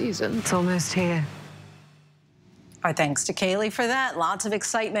succeeding season. It's almost here. Our thanks to Kaylee for that. Lots of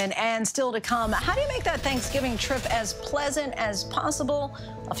excitement and still to come. How do you make that Thanksgiving trip as pleasant as possible?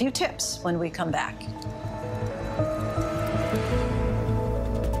 A few tips when we come back.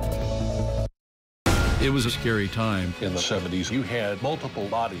 It was a scary time. In the 70s, you had multiple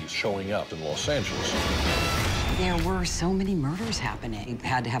bodies showing up in Los Angeles. There were so many murders happening. You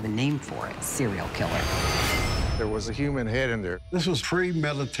had to have a name for it, serial killer. There was a human head in there. This was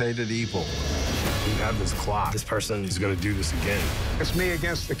premeditated evil. You have this clock. This person is going to do this again. It's me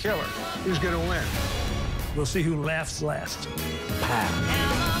against the killer. Who's going to win? We'll see who laughs last.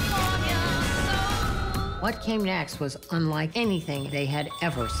 What came next was unlike anything they had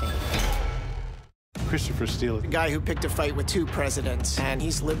ever seen. Christopher Steele, the guy who picked a fight with 2 presidents, and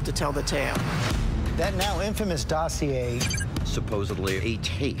he's lived to tell the tale. That now infamous dossier. Supposedly a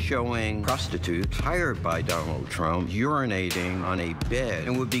tape showing prostitutes hired by Donald Trump urinating on a bed,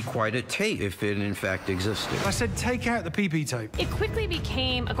 and would be quite a tape if it in fact existed. I said take out the PP tape. It quickly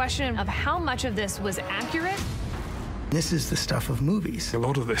became a question of how much of this was accurate. This is the stuff of movies. A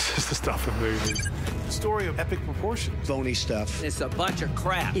lot of this is the stuff of movies. A story of epic proportions. Phony stuff. It's a bunch of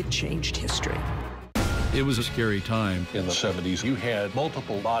crap. It changed history. It was a scary time. In the 70s, you had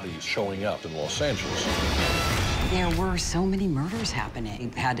multiple bodies showing up in Los Angeles. There were so many murders happening. You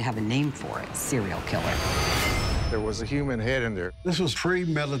had to have a name for it, serial killer. There was a human head in there. This was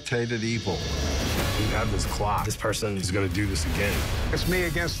premeditated evil. You have this clock. This person is going to do this again. It's me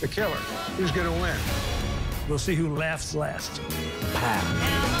against the killer. Who's going to win? We'll see who laughs last.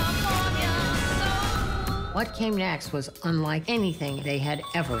 What came next was unlike anything they had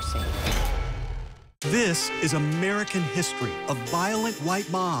ever seen. This is American history. A violent white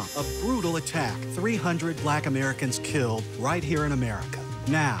mob, a brutal attack, 300 Black Americans killed right here in America.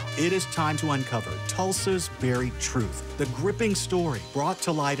 Now, it is time to uncover Tulsa's buried truth. The gripping story brought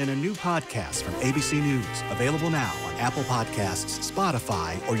to light in a new podcast from ABC News. Available now on Apple Podcasts,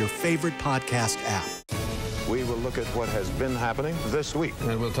 Spotify, or your favorite podcast app. We will look at what has been happening this week.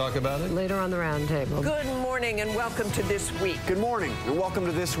 And we'll talk about it Later on the roundtable. Good morning and welcome to This Week. Good morning and welcome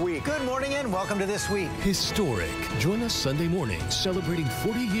to This Week. Good morning and welcome to This Week. Historic. Join us Sunday morning celebrating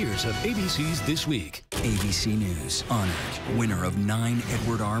 40 years of ABC's This Week. ABC News honored winner of 9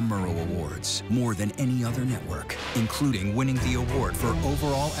 Edward R. Murrow Awards, more than any other network, including winning the award for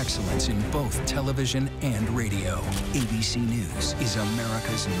overall excellence in both television and radio. ABC News is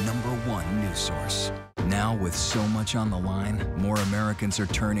America's #1 news source. Now, with so much on the line, more Americans are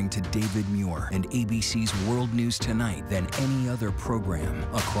turning to David Muir and ABC's World News Tonight than any other program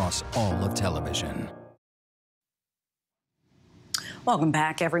across all of television. Welcome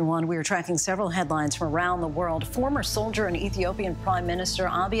back, everyone. We are tracking several headlines from around the world. Former soldier and Ethiopian Prime Minister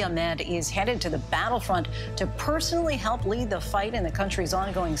Abiy Ahmed is headed to the battlefront to personally help lead the fight in the country's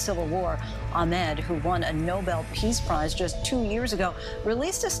ongoing civil war. Ahmed, who won a Nobel Peace Prize just 2 years ago,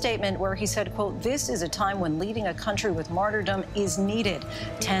 released a statement where he said, quote, "This is a time when leading a country with martyrdom is needed.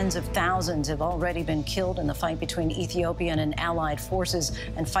 Tens of thousands have already been killed in the fight between Ethiopian and allied forces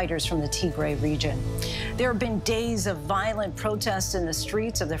and fighters from the Tigray region." There have been days of violent protests unrest in the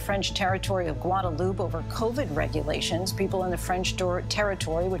streets of the French territory of Guadeloupe over COVID regulations. People in the French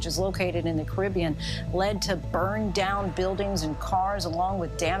territory, which is located in the Caribbean, led to burn down buildings and cars along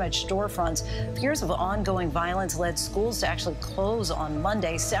with damaged storefronts. Fears of ongoing violence led schools to actually close on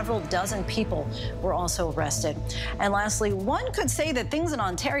Monday. Several dozen people were also arrested. And lastly, one could say that things in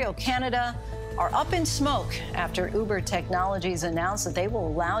Ontario, Canada, are up in smoke after Uber Technologies announced that they will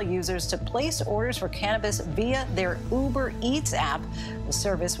allow users to place orders for cannabis via their Uber Eats app. The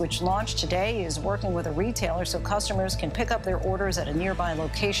service, which launched today, is working with a retailer so customers can pick up their orders at a nearby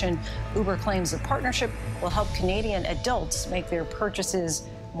location. Uber claims the partnership will help Canadian adults make their purchases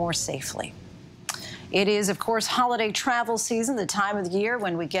more safely. It is, of course, holiday travel season, the time of the year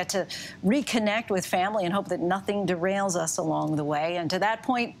when we get to reconnect with family and hope that nothing derails us along the way. And to that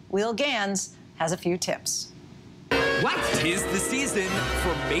point, Will Gans has a few tips. What? 'Tis the season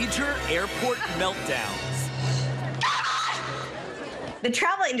for major airport meltdowns. The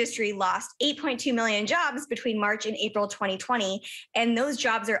travel industry lost 8.2 million jobs between March and April 2020, and those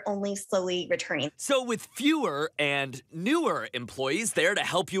jobs are only slowly returning. So with fewer and newer employees there to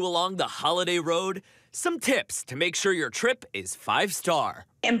help you along the holiday road, some tips to make sure your trip is 5-star.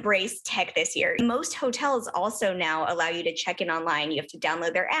 Embrace tech this year. Most hotels also now allow you to check in online. You have to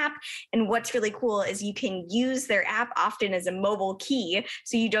download their app. And what's really cool is you can use their app often as a mobile key.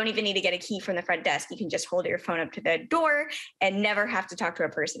 So you don't even need to get a key from the front desk. You can just hold your phone up to the door and never have to talk to a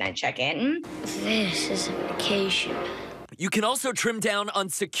person at check-in. This is a vacation. You can also trim down on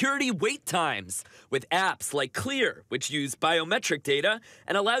security wait times with apps like Clear, which use biometric data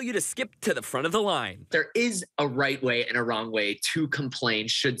and allow you to skip to the front of the line. There is a right way and a wrong way to complain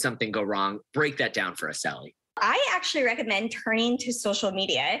should something go wrong. Break that down for us, Sally. I actually recommend turning to social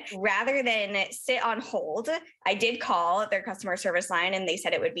media rather than sit on hold. I did call their customer service line and they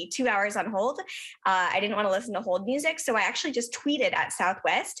said it would be 2 hours on hold. I didn't want to listen to hold music, so I actually just tweeted at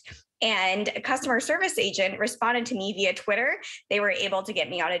Southwest. And a customer service agent responded to me via Twitter. They were able to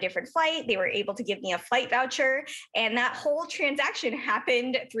get me on a different flight. They were able to give me a flight voucher. And that whole transaction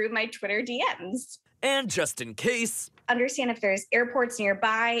happened through my Twitter DMs. And just in case, understand if there's airports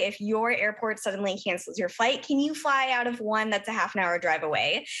nearby. If your airport suddenly cancels your flight, can you fly out of one that's a half an hour drive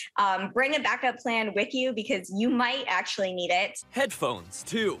away? Bring a backup plan with you because you might actually need it. Headphones,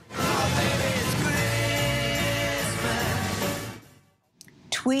 too.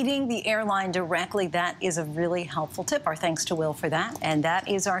 Tweeting the airline directly, that is a really helpful tip. Our thanks to Will for that. And that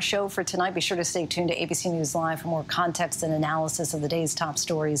is our show for tonight. Be sure to stay tuned to ABC News Live for more context and analysis of the day's top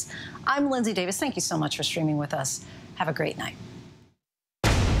stories. I'm Lindsay Davis. Thank you so much for streaming with us. Have a great night.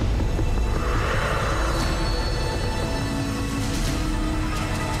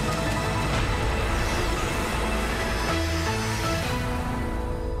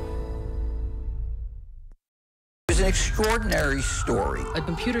 An extraordinary story. A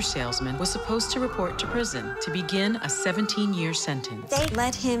computer salesman was supposed to report to prison to begin a 17-year sentence. They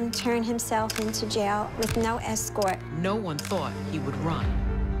let him turn himself into jail with no escort. No one thought he would run.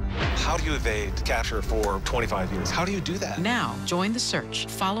 How do you evade capture for 25 years? How do you do that? Now, join the search,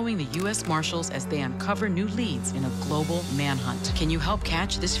 following the U.S. Marshals as they uncover new leads in a global manhunt. Can you help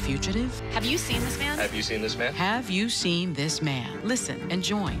catch this fugitive? Have you seen this man? Have you seen this man? Have you seen this man? Listen and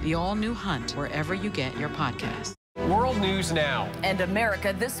join the all-new Hunt wherever you get your podcast. World News Now. And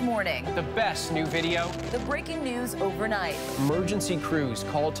America This Morning. The best new video. The breaking news overnight. Emergency crews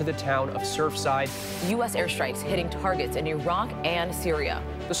called to the town of Surfside. U.S. airstrikes hitting targets in Iraq and Syria.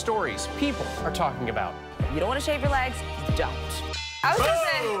 The stories people are talking about. You don't want to shave your legs? Don't. I was going to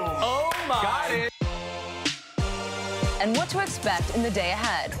say. Oh my. Got it. And what to expect in the day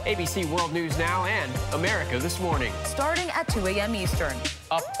ahead. ABC World News Now and America This Morning. Starting at 2 a.m. Eastern.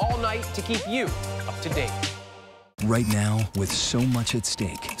 Up all night to keep you up to date. Right now, with so much at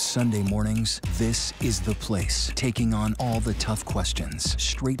stake, Sunday mornings, this is the place. Taking on all the tough questions,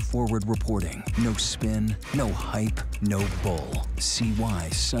 straightforward reporting, no spin, no hype, no bull. See why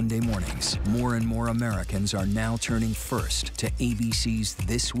Sunday mornings, more and more Americans are now turning first to ABC's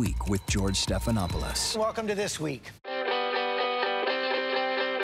This Week with George Stephanopoulos. Welcome to This Week.